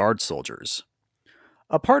 the guard soldiers.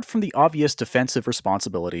 Apart from the obvious defensive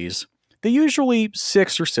responsibilities, the usually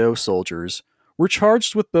 6 or so soldiers were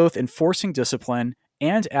charged with both enforcing discipline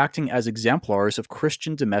and acting as exemplars of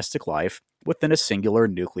Christian domestic life within a singular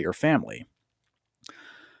nuclear family.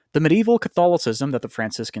 The medieval Catholicism that the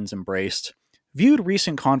Franciscans embraced viewed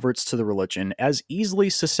recent converts to the religion as easily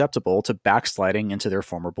susceptible to backsliding into their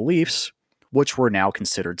former beliefs, which were now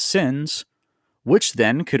considered sins, which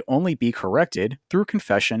then could only be corrected through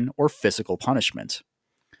confession or physical punishment.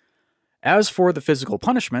 As for the physical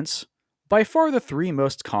punishments, by far the 3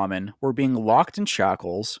 most common were being locked in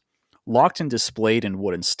shackles, locked and displayed in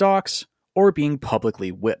wooden stocks, or being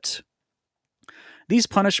publicly whipped. These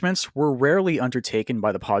punishments were rarely undertaken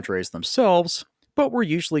by the padres themselves, but were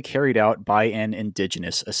usually carried out by an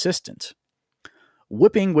indigenous assistant.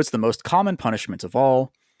 Whipping was the most common punishment of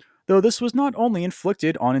all, though this was not only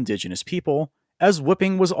inflicted on indigenous people, as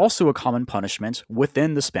whipping was also a common punishment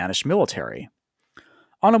within the Spanish military.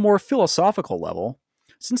 On a more philosophical level,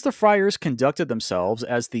 since the friars conducted themselves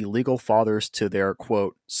as the legal fathers to their,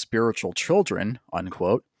 quote, spiritual children,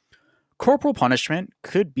 unquote, corporal punishment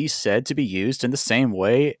could be said to be used in the same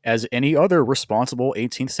way as any other responsible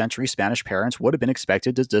 18th century Spanish parents would have been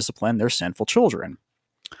expected to discipline their sinful children.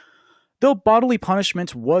 Though bodily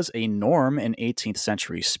punishment was a norm in 18th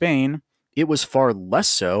century Spain, it was far less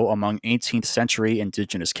so among 18th century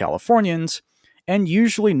indigenous Californians, and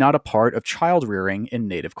usually not a part of child rearing in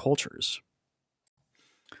native cultures.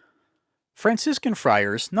 Franciscan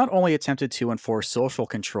friars not only attempted to enforce social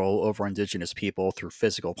control over indigenous people through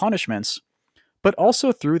physical punishments, but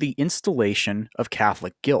also through the installation of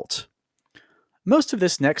Catholic guilt. Most of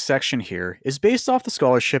this next section here is based off the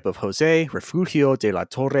scholarship of José Refugio de la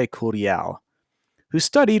Torre Curial, who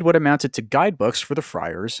studied what amounted to guidebooks for the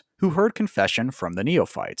friars who heard confession from the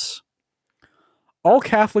neophytes. All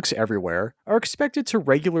Catholics everywhere are expected to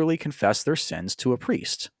regularly confess their sins to a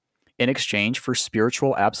priest, in exchange for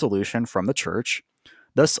spiritual absolution from the Church,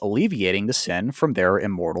 thus alleviating the sin from their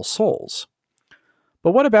immortal souls.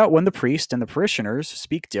 But what about when the priest and the parishioners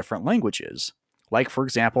speak different languages, like, for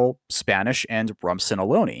example, Spanish and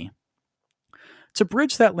Rumsen-Ohlone? To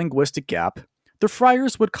bridge that linguistic gap, the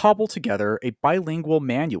friars would cobble together a bilingual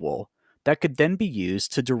manual that could then be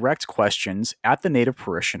used to direct questions at the native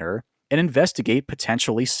parishioner and investigate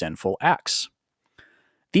potentially sinful acts.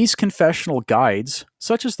 These confessional guides,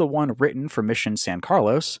 such as the one written for Mission San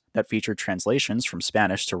Carlos that featured translations from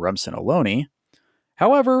Spanish to Rumsen-Ohlone,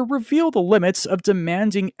 however, reveal the limits of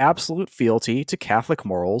demanding absolute fealty to Catholic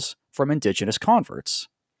morals from indigenous converts.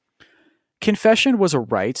 Confession was a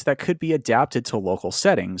rite that could be adapted to local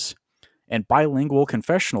settings, and bilingual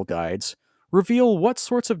confessional guides reveal what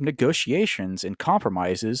sorts of negotiations and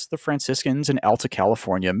compromises the Franciscans in Alta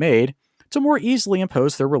California made to more easily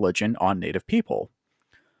impose their religion on native people.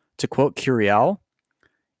 To quote Curial,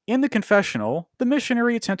 in the confessional, the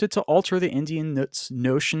missionary attempted to alter the Indians'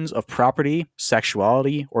 notions of property,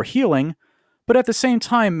 sexuality, or healing, but at the same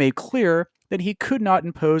time made clear that he could not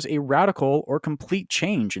impose a radical or complete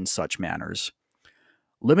change in such manners.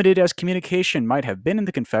 Limited as communication might have been in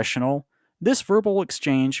the confessional, this verbal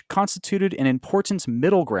exchange constituted an important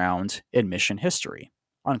middle ground in mission history.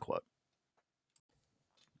 Unquote.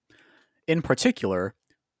 In particular,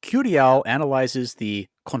 Curial analyzes the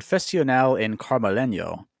confesional en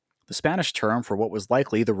Carmeleño, the Spanish term for what was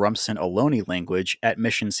likely the Rumsen-Ohlone language at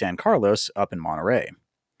Mission San Carlos up in Monterey.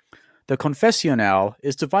 The confesional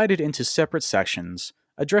is divided into separate sections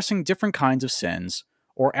addressing different kinds of sins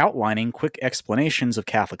or outlining quick explanations of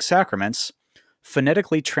Catholic sacraments,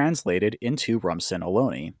 phonetically translated into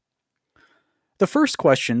Rumsen-Ohlone. The first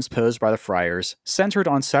questions posed by the friars centered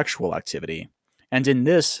on sexual activity, and in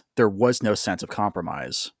this there was no sense of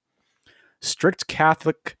compromise. strict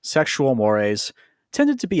Catholic sexual mores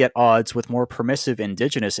tended to be at odds with more permissive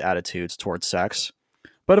indigenous attitudes towards sex,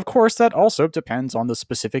 but of course that also depends on the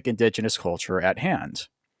specific indigenous culture at hand.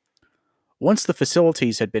 Once the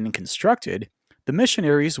facilities had been constructed, the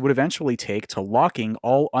missionaries would eventually take to locking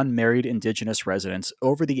all unmarried indigenous residents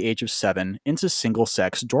over the age of 7 into single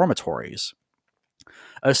sex dormitories.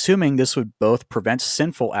 Assuming this would both prevent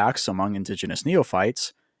sinful acts among indigenous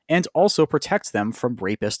neophytes and also protect them from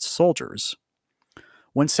rapist soldiers.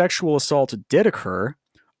 When sexual assault did occur,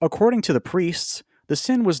 according to the priests, the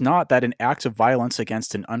sin was not that an act of violence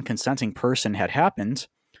against an unconsenting person had happened,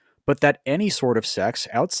 but that any sort of sex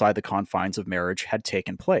outside the confines of marriage had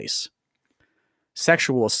taken place.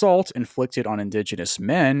 Sexual assault inflicted on indigenous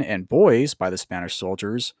men and boys by the Spanish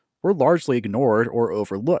soldiers were largely ignored or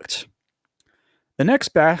overlooked. The next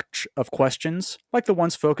batch of questions, like the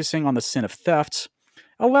ones focusing on the sin of theft,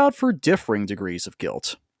 allowed for differing degrees of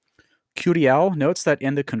guilt. Curial notes that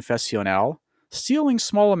in the Confessional, stealing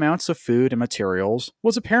small amounts of food and materials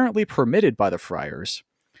was apparently permitted by the friars,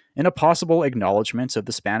 in a possible acknowledgement of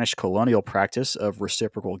the Spanish colonial practice of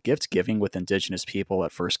reciprocal gift-giving with indigenous people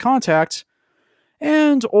at first contact,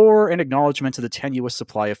 and or an acknowledgement of the tenuous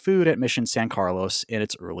supply of food at Mission San Carlos in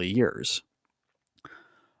its early years.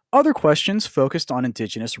 Other questions focused on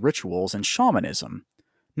indigenous rituals and shamanism,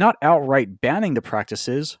 not outright banning the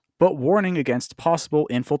practices, but warning against possible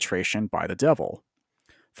infiltration by the devil.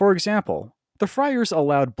 For example, the friars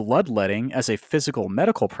allowed bloodletting as a physical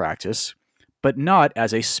medical practice, but not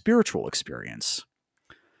as a spiritual experience.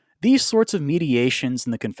 These sorts of mediations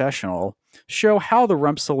in the confessional show how the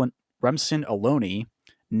Rumsen Aloni,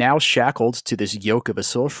 now shackled to this yoke of a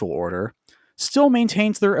social order, still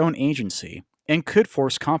maintains their own agency and could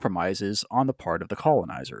force compromises on the part of the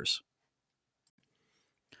colonizers.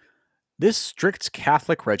 This strict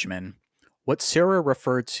Catholic regimen, what Serra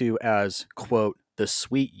referred to as, quote, the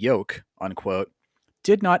sweet yoke, unquote,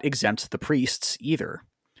 did not exempt the priests either.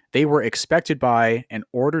 They were expected by and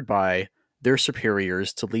ordered by their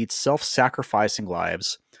superiors to lead self-sacrificing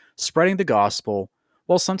lives, spreading the gospel,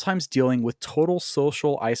 while sometimes dealing with total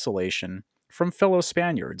social isolation from fellow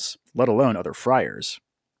Spaniards, let alone other friars.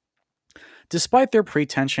 Despite their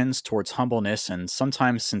pretensions towards humbleness and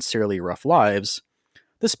sometimes sincerely rough lives,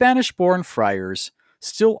 the Spanish-born friars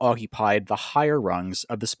still occupied the higher rungs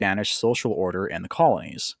of the Spanish social order in the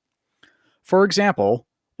colonies. For example,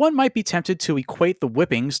 one might be tempted to equate the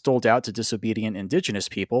whippings doled out to disobedient indigenous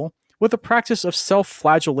people with a practice of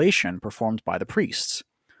self-flagellation performed by the priests,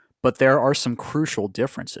 but there are some crucial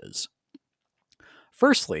differences.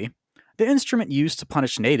 Firstly, the instrument used to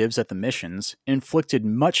punish natives at the missions inflicted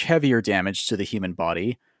much heavier damage to the human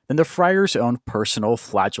body than the friars' own personal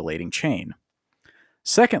flagellating chain.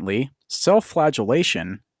 Secondly,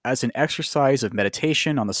 self-flagellation, as an exercise of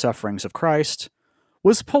meditation on the sufferings of Christ,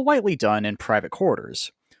 was politely done in private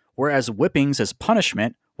quarters, whereas whippings as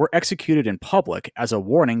punishment were executed in public as a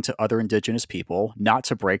warning to other indigenous people not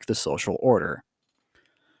to break the social order.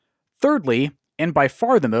 Thirdly, and by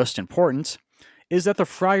far the most important, is that the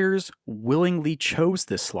friars willingly chose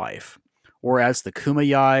this life, whereas the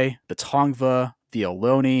Kumeyaay, the Tongva, the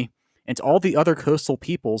Ohlone, and all the other coastal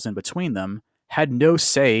peoples in between them had no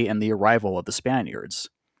say in the arrival of the Spaniards.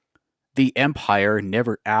 The empire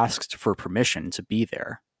never asked for permission to be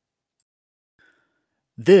there.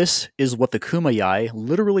 This is what the Kumeyaay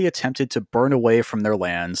literally attempted to burn away from their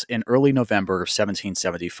lands in early November of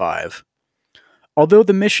 1775. Although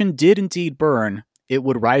the mission did indeed burn, it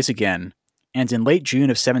would rise again, and in late June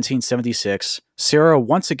of 1776, Serra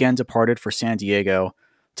once again departed for San Diego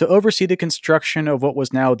to oversee the construction of what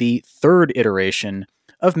was now the third iteration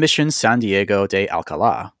of Mission San Diego de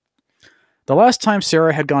Alcalá. The last time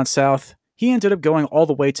Serra had gone south, he ended up going all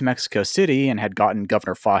the way to Mexico City and had gotten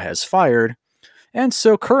Governor Fages fired, and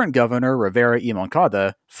so current Governor Rivera y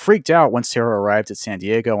Moncada freaked out when Serra arrived at San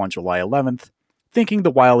Diego on July 11th, thinking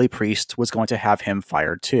the wily priest was going to have him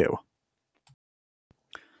fired too.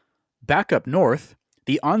 Back up north,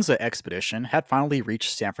 the Anza expedition had finally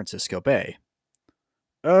reached San Francisco Bay.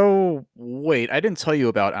 Oh, wait, I didn't tell you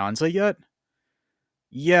about Anza yet?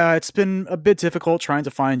 Yeah, it's been a bit difficult trying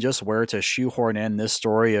to find just where to shoehorn in this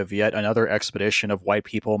story of yet another expedition of white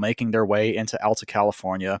people making their way into Alta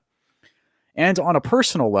California. And on a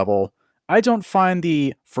personal level, I don't find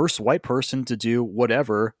the first white person to do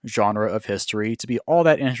whatever genre of history to be all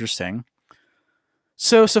that interesting.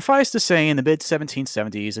 So suffice to say, in the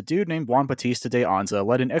mid-1770s, a dude named Juan Bautista de Anza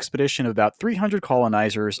led an expedition of about 300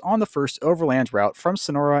 colonizers on the first overland route from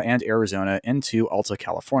Sonora and Arizona into Alta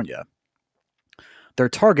California. Their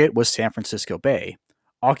target was San Francisco Bay,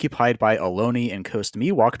 occupied by Ohlone and Coast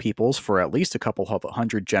Miwok peoples for at least a couple of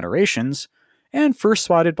hundred generations, and first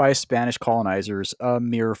spotted by Spanish colonizers a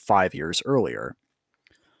mere 5 years earlier.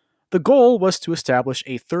 The goal was to establish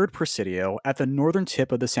a third presidio at the northern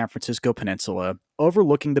tip of the San Francisco Peninsula,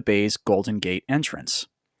 overlooking the bay's Golden Gate entrance.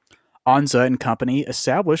 Anza and Company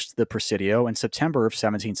established the presidio in September of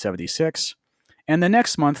 1776, and the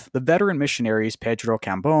next month, the veteran missionaries Pedro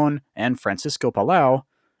Cambon and Francisco Palau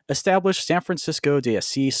established San Francisco de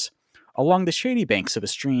Asís along the shady banks of a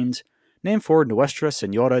stream named for Nuestra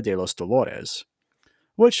Señora de los Dolores,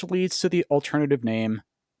 which leads to the alternative name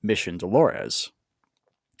Mission Dolores.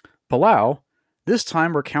 Palau, this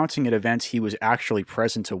time recounting an event he was actually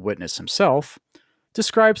present to witness himself,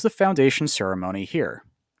 describes the foundation ceremony here.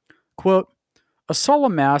 Quote, "A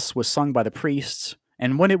solemn mass was sung by the priests,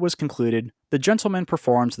 and when it was concluded, the gentlemen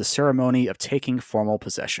performed the ceremony of taking formal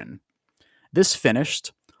possession. This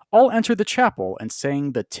finished, all entered the chapel and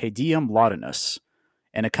sang the Te Deum Laudamus,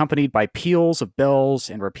 and accompanied by peals of bells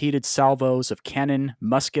and repeated salvos of cannon,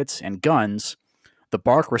 muskets, and guns, the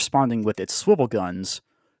bark responding with its swivel guns,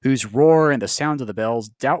 whose roar and the sound of the bells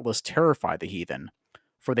doubtless terrified the heathen,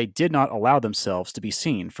 for they did not allow themselves to be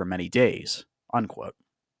seen for many days." Unquote.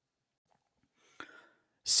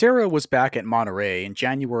 Serra was back at Monterey in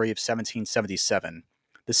January of 1777,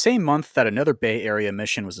 the same month that another Bay Area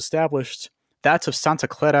mission was established, that of Santa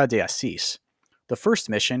Clara de Asís, the first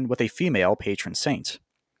mission with a female patron saint.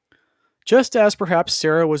 Just as perhaps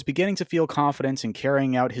Serra was beginning to feel confident in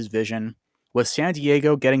carrying out his vision, with San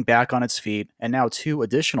Diego getting back on its feet and now 2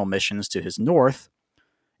 additional missions to his north,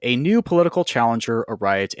 a new political challenger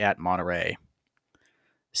arrived at Monterey.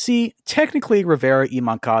 See, technically Rivera y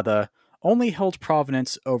Moncada only held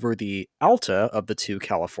provenance over the Alta of the 2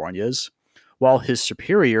 Californias, while his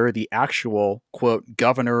superior, the actual, quote,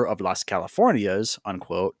 governor of Las Californias,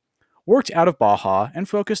 unquote, worked out of Baja and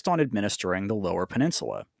focused on administering the lower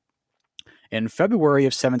peninsula. In February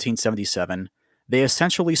of 1777, they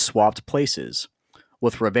essentially swapped places,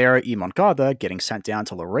 with Rivera y Moncada getting sent down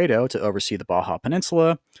to Laredo to oversee the Baja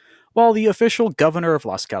Peninsula, while the official governor of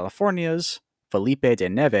Las Californias, Felipe de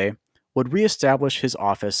Neve, would reestablish his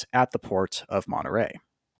office at the port of Monterey.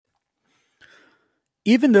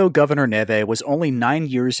 Even though Governor Neve was only 9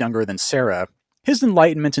 years younger than Serra, his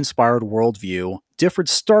Enlightenment-inspired worldview differed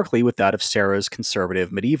starkly with that of Serra's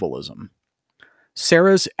conservative medievalism.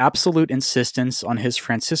 Serra's absolute insistence on his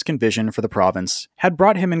Franciscan vision for the province had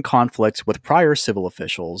brought him in conflict with prior civil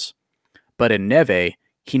officials, but in Neve,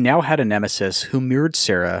 he now had a nemesis who mirrored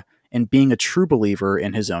Serra in being a true believer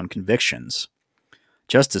in his own convictions.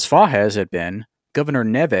 Just as Fages had been, Governor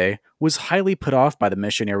Neve was highly put off by the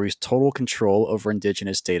missionaries' total control over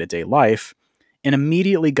indigenous day-to-day life, and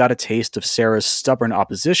immediately got a taste of Serra's stubborn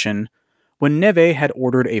opposition when Neve had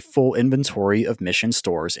ordered a full inventory of mission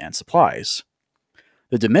stores and supplies.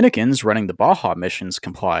 The Dominicans running the Baja missions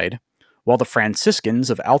complied, while the Franciscans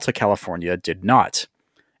of Alta California did not,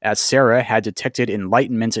 as Serra had detected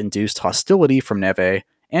Enlightenment-induced hostility from Neve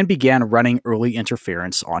and began running early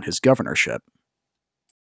interference on his governorship.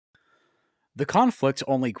 The conflict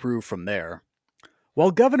only grew from there.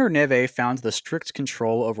 While Governor Neve found the strict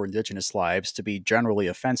control over indigenous lives to be generally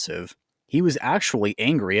offensive, he was actually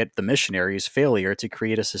angry at the missionaries' failure to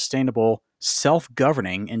create a sustainable,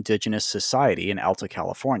 self-governing indigenous society in Alta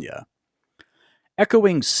California.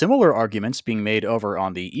 Echoing similar arguments being made over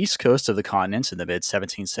on the east coast of the continent in the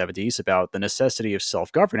mid-1770s about the necessity of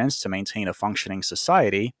self-governance to maintain a functioning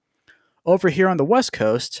society, over here on the west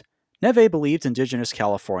coast, Neve believed indigenous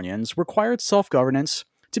Californians required self-governance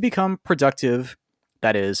to become productive,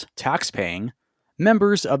 that is, tax-paying,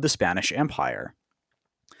 members of the Spanish Empire.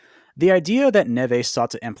 The idea that Neve sought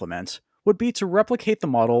to implement would be to replicate the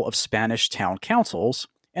model of Spanish town councils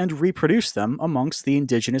and reproduce them amongst the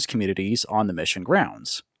indigenous communities on the mission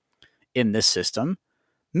grounds. In this system,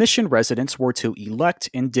 mission residents were to elect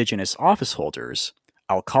indigenous office holders,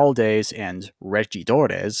 alcaldes and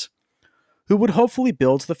regidores, who would hopefully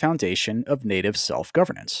build the foundation of native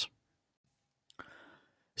self-governance.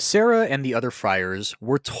 Serra and the other friars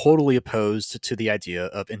were totally opposed to the idea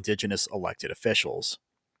of indigenous elected officials.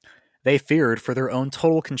 They feared for their own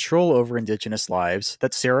total control over indigenous lives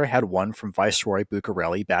that Serra had won from Viceroy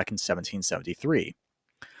Bucareli back in 1773.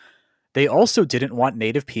 They also didn't want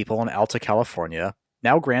native people in Alta California,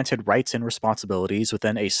 now granted rights and responsibilities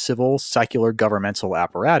within a civil, secular governmental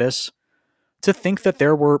apparatus, to think that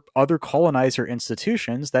there were other colonizer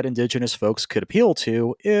institutions that indigenous folks could appeal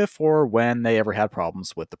to if or when they ever had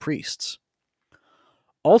problems with the priests.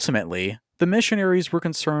 Ultimately, the missionaries were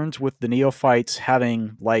concerned with the neophytes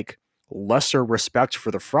having, lesser respect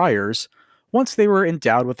for the friars once they were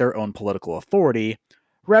endowed with their own political authority,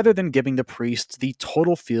 rather than giving the priests the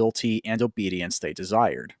total fealty and obedience they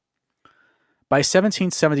desired. By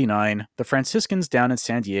 1779, the Franciscans down in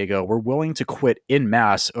San Diego were willing to quit en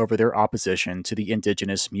masse over their opposition to the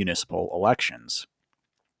indigenous municipal elections.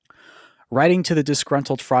 Writing to the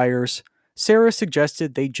disgruntled friars, Serra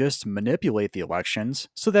suggested they just manipulate the elections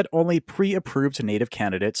so that only pre-approved native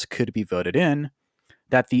candidates could be voted in,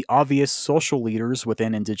 that the obvious social leaders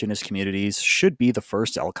within indigenous communities should be the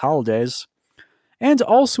first alcaldes, and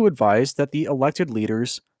also advised that the elected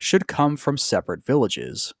leaders should come from separate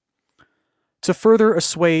villages. To further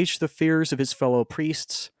assuage the fears of his fellow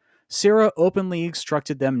priests, Serra openly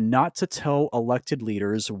instructed them not to tell elected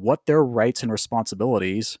leaders what their rights and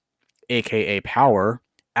responsibilities, aka power,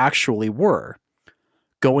 actually were,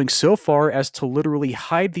 going so far as to literally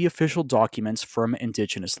hide the official documents from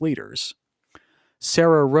indigenous leaders.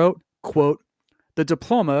 Serra wrote, quote, "The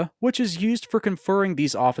diploma, which is used for conferring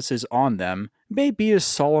these offices on them, may be as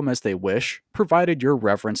solemn as they wish, provided your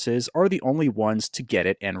reverences are the only ones to get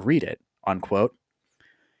it and read it." Unquote.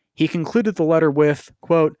 He concluded the letter with,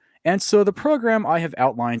 quote, "And so the program I have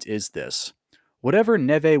outlined is this. Whatever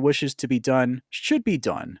Neve wishes to be done should be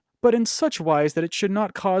done, but in such wise that it should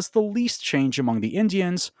not cause the least change among the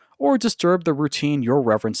Indians or disturb the routine your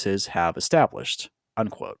reverences have established."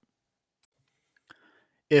 Unquote.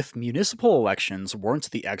 If municipal elections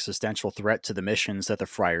weren't the existential threat to the missions that the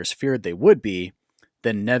friars feared they would be,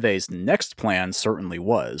 then Neve's next plan certainly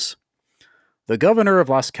was. The governor of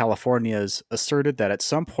Las Californias asserted that at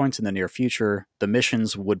some point in the near future, the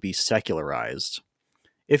missions would be secularized.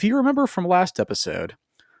 If you remember from last episode,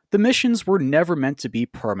 the missions were never meant to be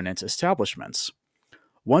permanent establishments.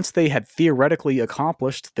 Once they had theoretically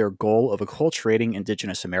accomplished their goal of acculturating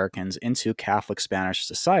indigenous Americans into Catholic Spanish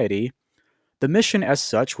society, the mission as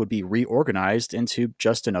such would be reorganized into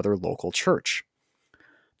just another local church.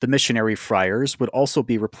 The missionary friars would also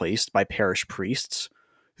be replaced by parish priests,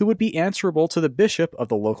 who would be answerable to the bishop of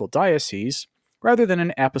the local diocese rather than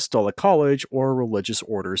an apostolic college or religious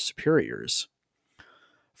order's superiors.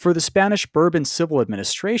 For the Spanish Bourbon civil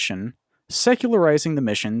administration, secularizing the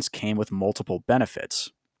missions came with multiple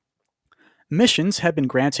benefits. Missions had been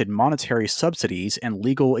granted monetary subsidies and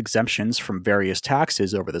legal exemptions from various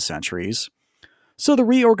taxes over the centuries, so the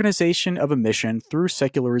reorganization of a mission through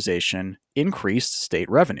secularization increased state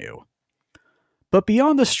revenue. But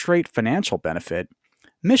beyond the straight financial benefit,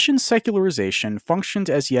 mission secularization functioned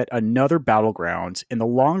as yet another battleground in the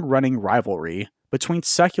long-running rivalry between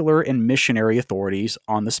secular and missionary authorities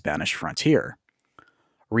on the Spanish frontier.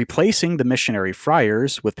 Replacing the missionary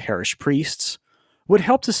friars with parish priests would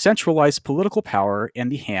help to centralize political power in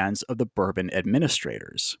the hands of the Bourbon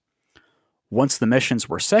administrators. Once the missions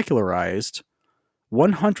were secularized,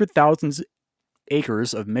 100,000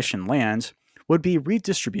 acres of mission land would be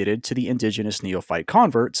redistributed to the indigenous neophyte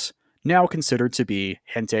converts, now considered to be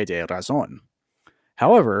gente de razón.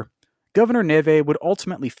 However, Governor Neve would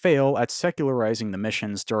ultimately fail at secularizing the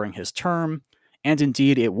missions during his term, and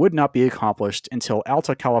indeed it would not be accomplished until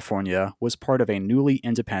Alta California was part of a newly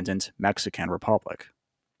independent Mexican republic.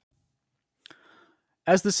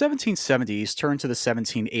 As the 1770s turned to the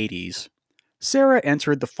 1780s, Serra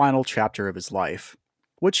entered the final chapter of his life,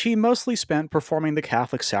 which he mostly spent performing the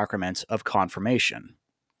Catholic sacrament of confirmation.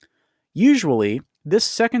 Usually, this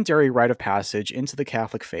secondary rite of passage into the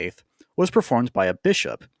Catholic faith was performed by a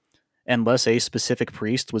bishop, unless a specific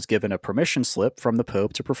priest was given a permission slip from the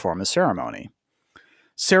Pope to perform the ceremony.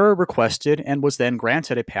 Serra requested and was then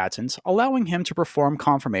granted a patent allowing him to perform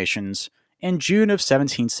confirmations in June of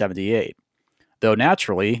 1778, though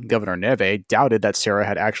naturally, Governor Neve doubted that Serra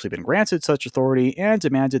had actually been granted such authority and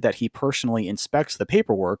demanded that he personally inspect the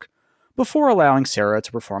paperwork before allowing Serra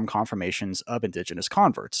to perform confirmations of indigenous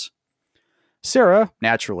converts. Serra,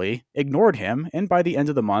 naturally, ignored him and by the end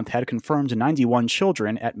of the month had confirmed 91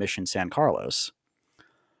 children at Mission San Carlos.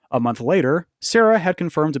 A month later, Serra had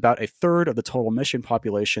confirmed about a third of the total mission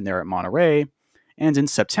population there at Monterey, and in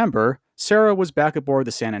September, Serra was back aboard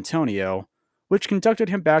the San Antonio, which conducted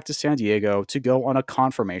him back to San Diego to go on a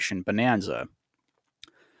confirmation bonanza.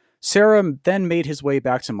 Serra then made his way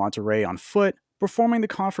back to Monterey on foot, performing the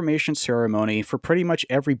confirmation ceremony for pretty much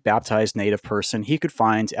every baptized native person he could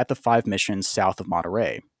find at the 5 missions south of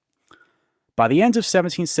Monterey. By the end of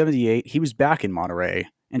 1778, he was back in Monterey,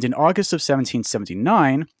 and in August of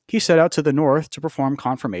 1779, he set out to the north to perform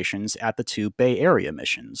confirmations at the 2 Bay Area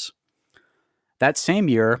missions. That same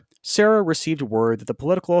year, Serra received word that the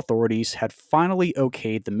political authorities had finally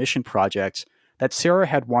okayed the mission project that Serra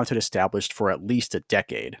had wanted established for at least a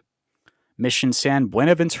decade. Mission San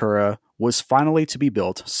Buenaventura was finally to be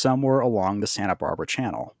built somewhere along the Santa Barbara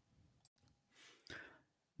Channel.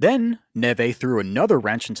 Then, Neve threw another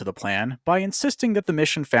wrench into the plan by insisting that the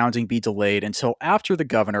mission founding be delayed until after the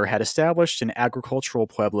governor had established an agricultural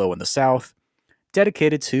pueblo in the south,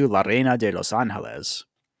 dedicated to La Reina de los Angeles.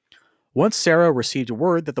 Once Serra received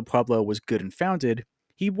word that the pueblo was good and founded,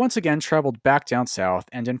 he once again traveled back down south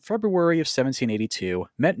and in February of 1782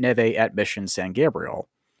 met Neve at Mission San Gabriel,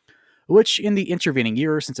 which in the intervening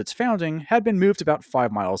years since its founding had been moved about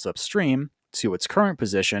 5 miles upstream to its current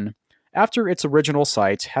position after its original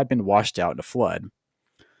site had been washed out in a flood.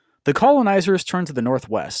 The colonizers turned to the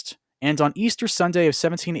northwest, and on Easter Sunday of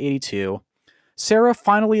 1782, Serra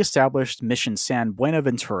finally established Mission San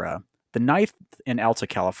Buenaventura, the ninth in Alta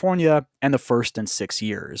California and the first in 6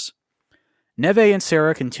 years. Neve and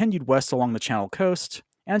Serra continued west along the Channel Coast,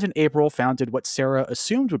 and in April founded what Serra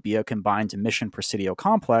assumed would be a combined Mission Presidio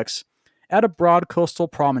complex at a broad coastal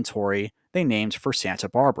promontory they named for Santa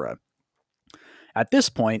Barbara. At this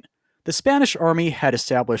point, the Spanish army had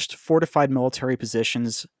established fortified military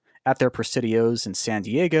positions at their presidios in San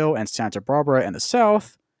Diego and Santa Barbara in the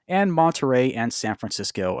south, and Monterey and San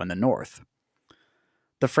Francisco in the north.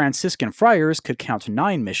 The Franciscan friars could count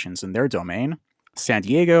 9 missions in their domain: San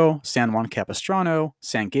Diego, San Juan Capistrano,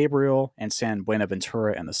 San Gabriel, and San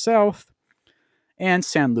Buenaventura in the south, and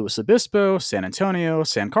San Luis Obispo, San Antonio,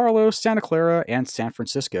 San Carlos, Santa Clara, and San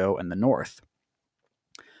Francisco in the north.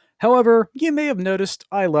 However, you may have noticed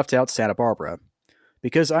I left out Santa Barbara,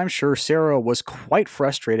 because I'm sure Serra was quite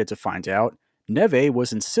frustrated to find out Neve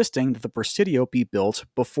was insisting that the Presidio be built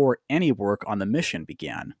before any work on the mission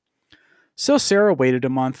began. So Serra waited a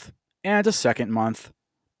month, and a second month,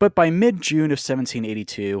 but by mid-June of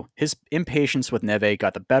 1782, his impatience with Neve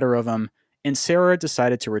got the better of him, and Serra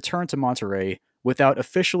decided to return to Monterey without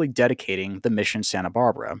officially dedicating the Mission Santa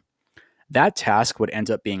Barbara. That task would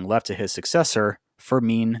end up being left to his successor,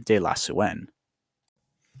 Fermín de Lasuen.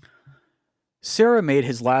 Serra made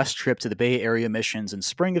his last trip to the Bay Area missions in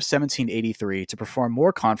spring of 1783 to perform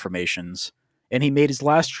more confirmations, and he made his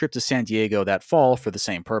last trip to San Diego that fall for the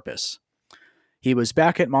same purpose. He was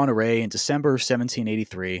back at Monterey in December of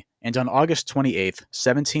 1783, and on August 28,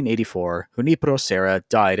 1784, Junípero Serra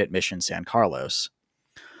died at Mission San Carlos.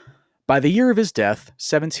 By the year of his death,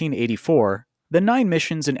 1784, the 9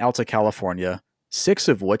 missions in Alta California, 6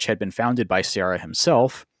 of which had been founded by Serra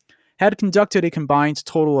himself, had conducted a combined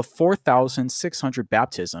total of 4,600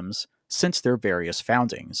 baptisms since their various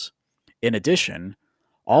foundings. In addition,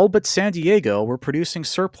 all but San Diego were producing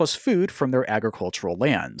surplus food from their agricultural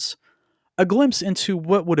lands, a glimpse into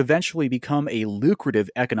what would eventually become a lucrative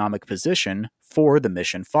economic position for the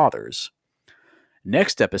Mission Fathers.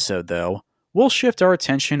 Next episode, though, we'll shift our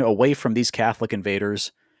attention away from these Catholic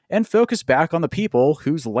invaders and focus back on the people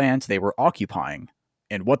whose land they were occupying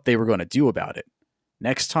and what they were going to do about it.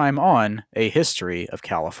 Next time on A History of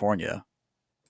California.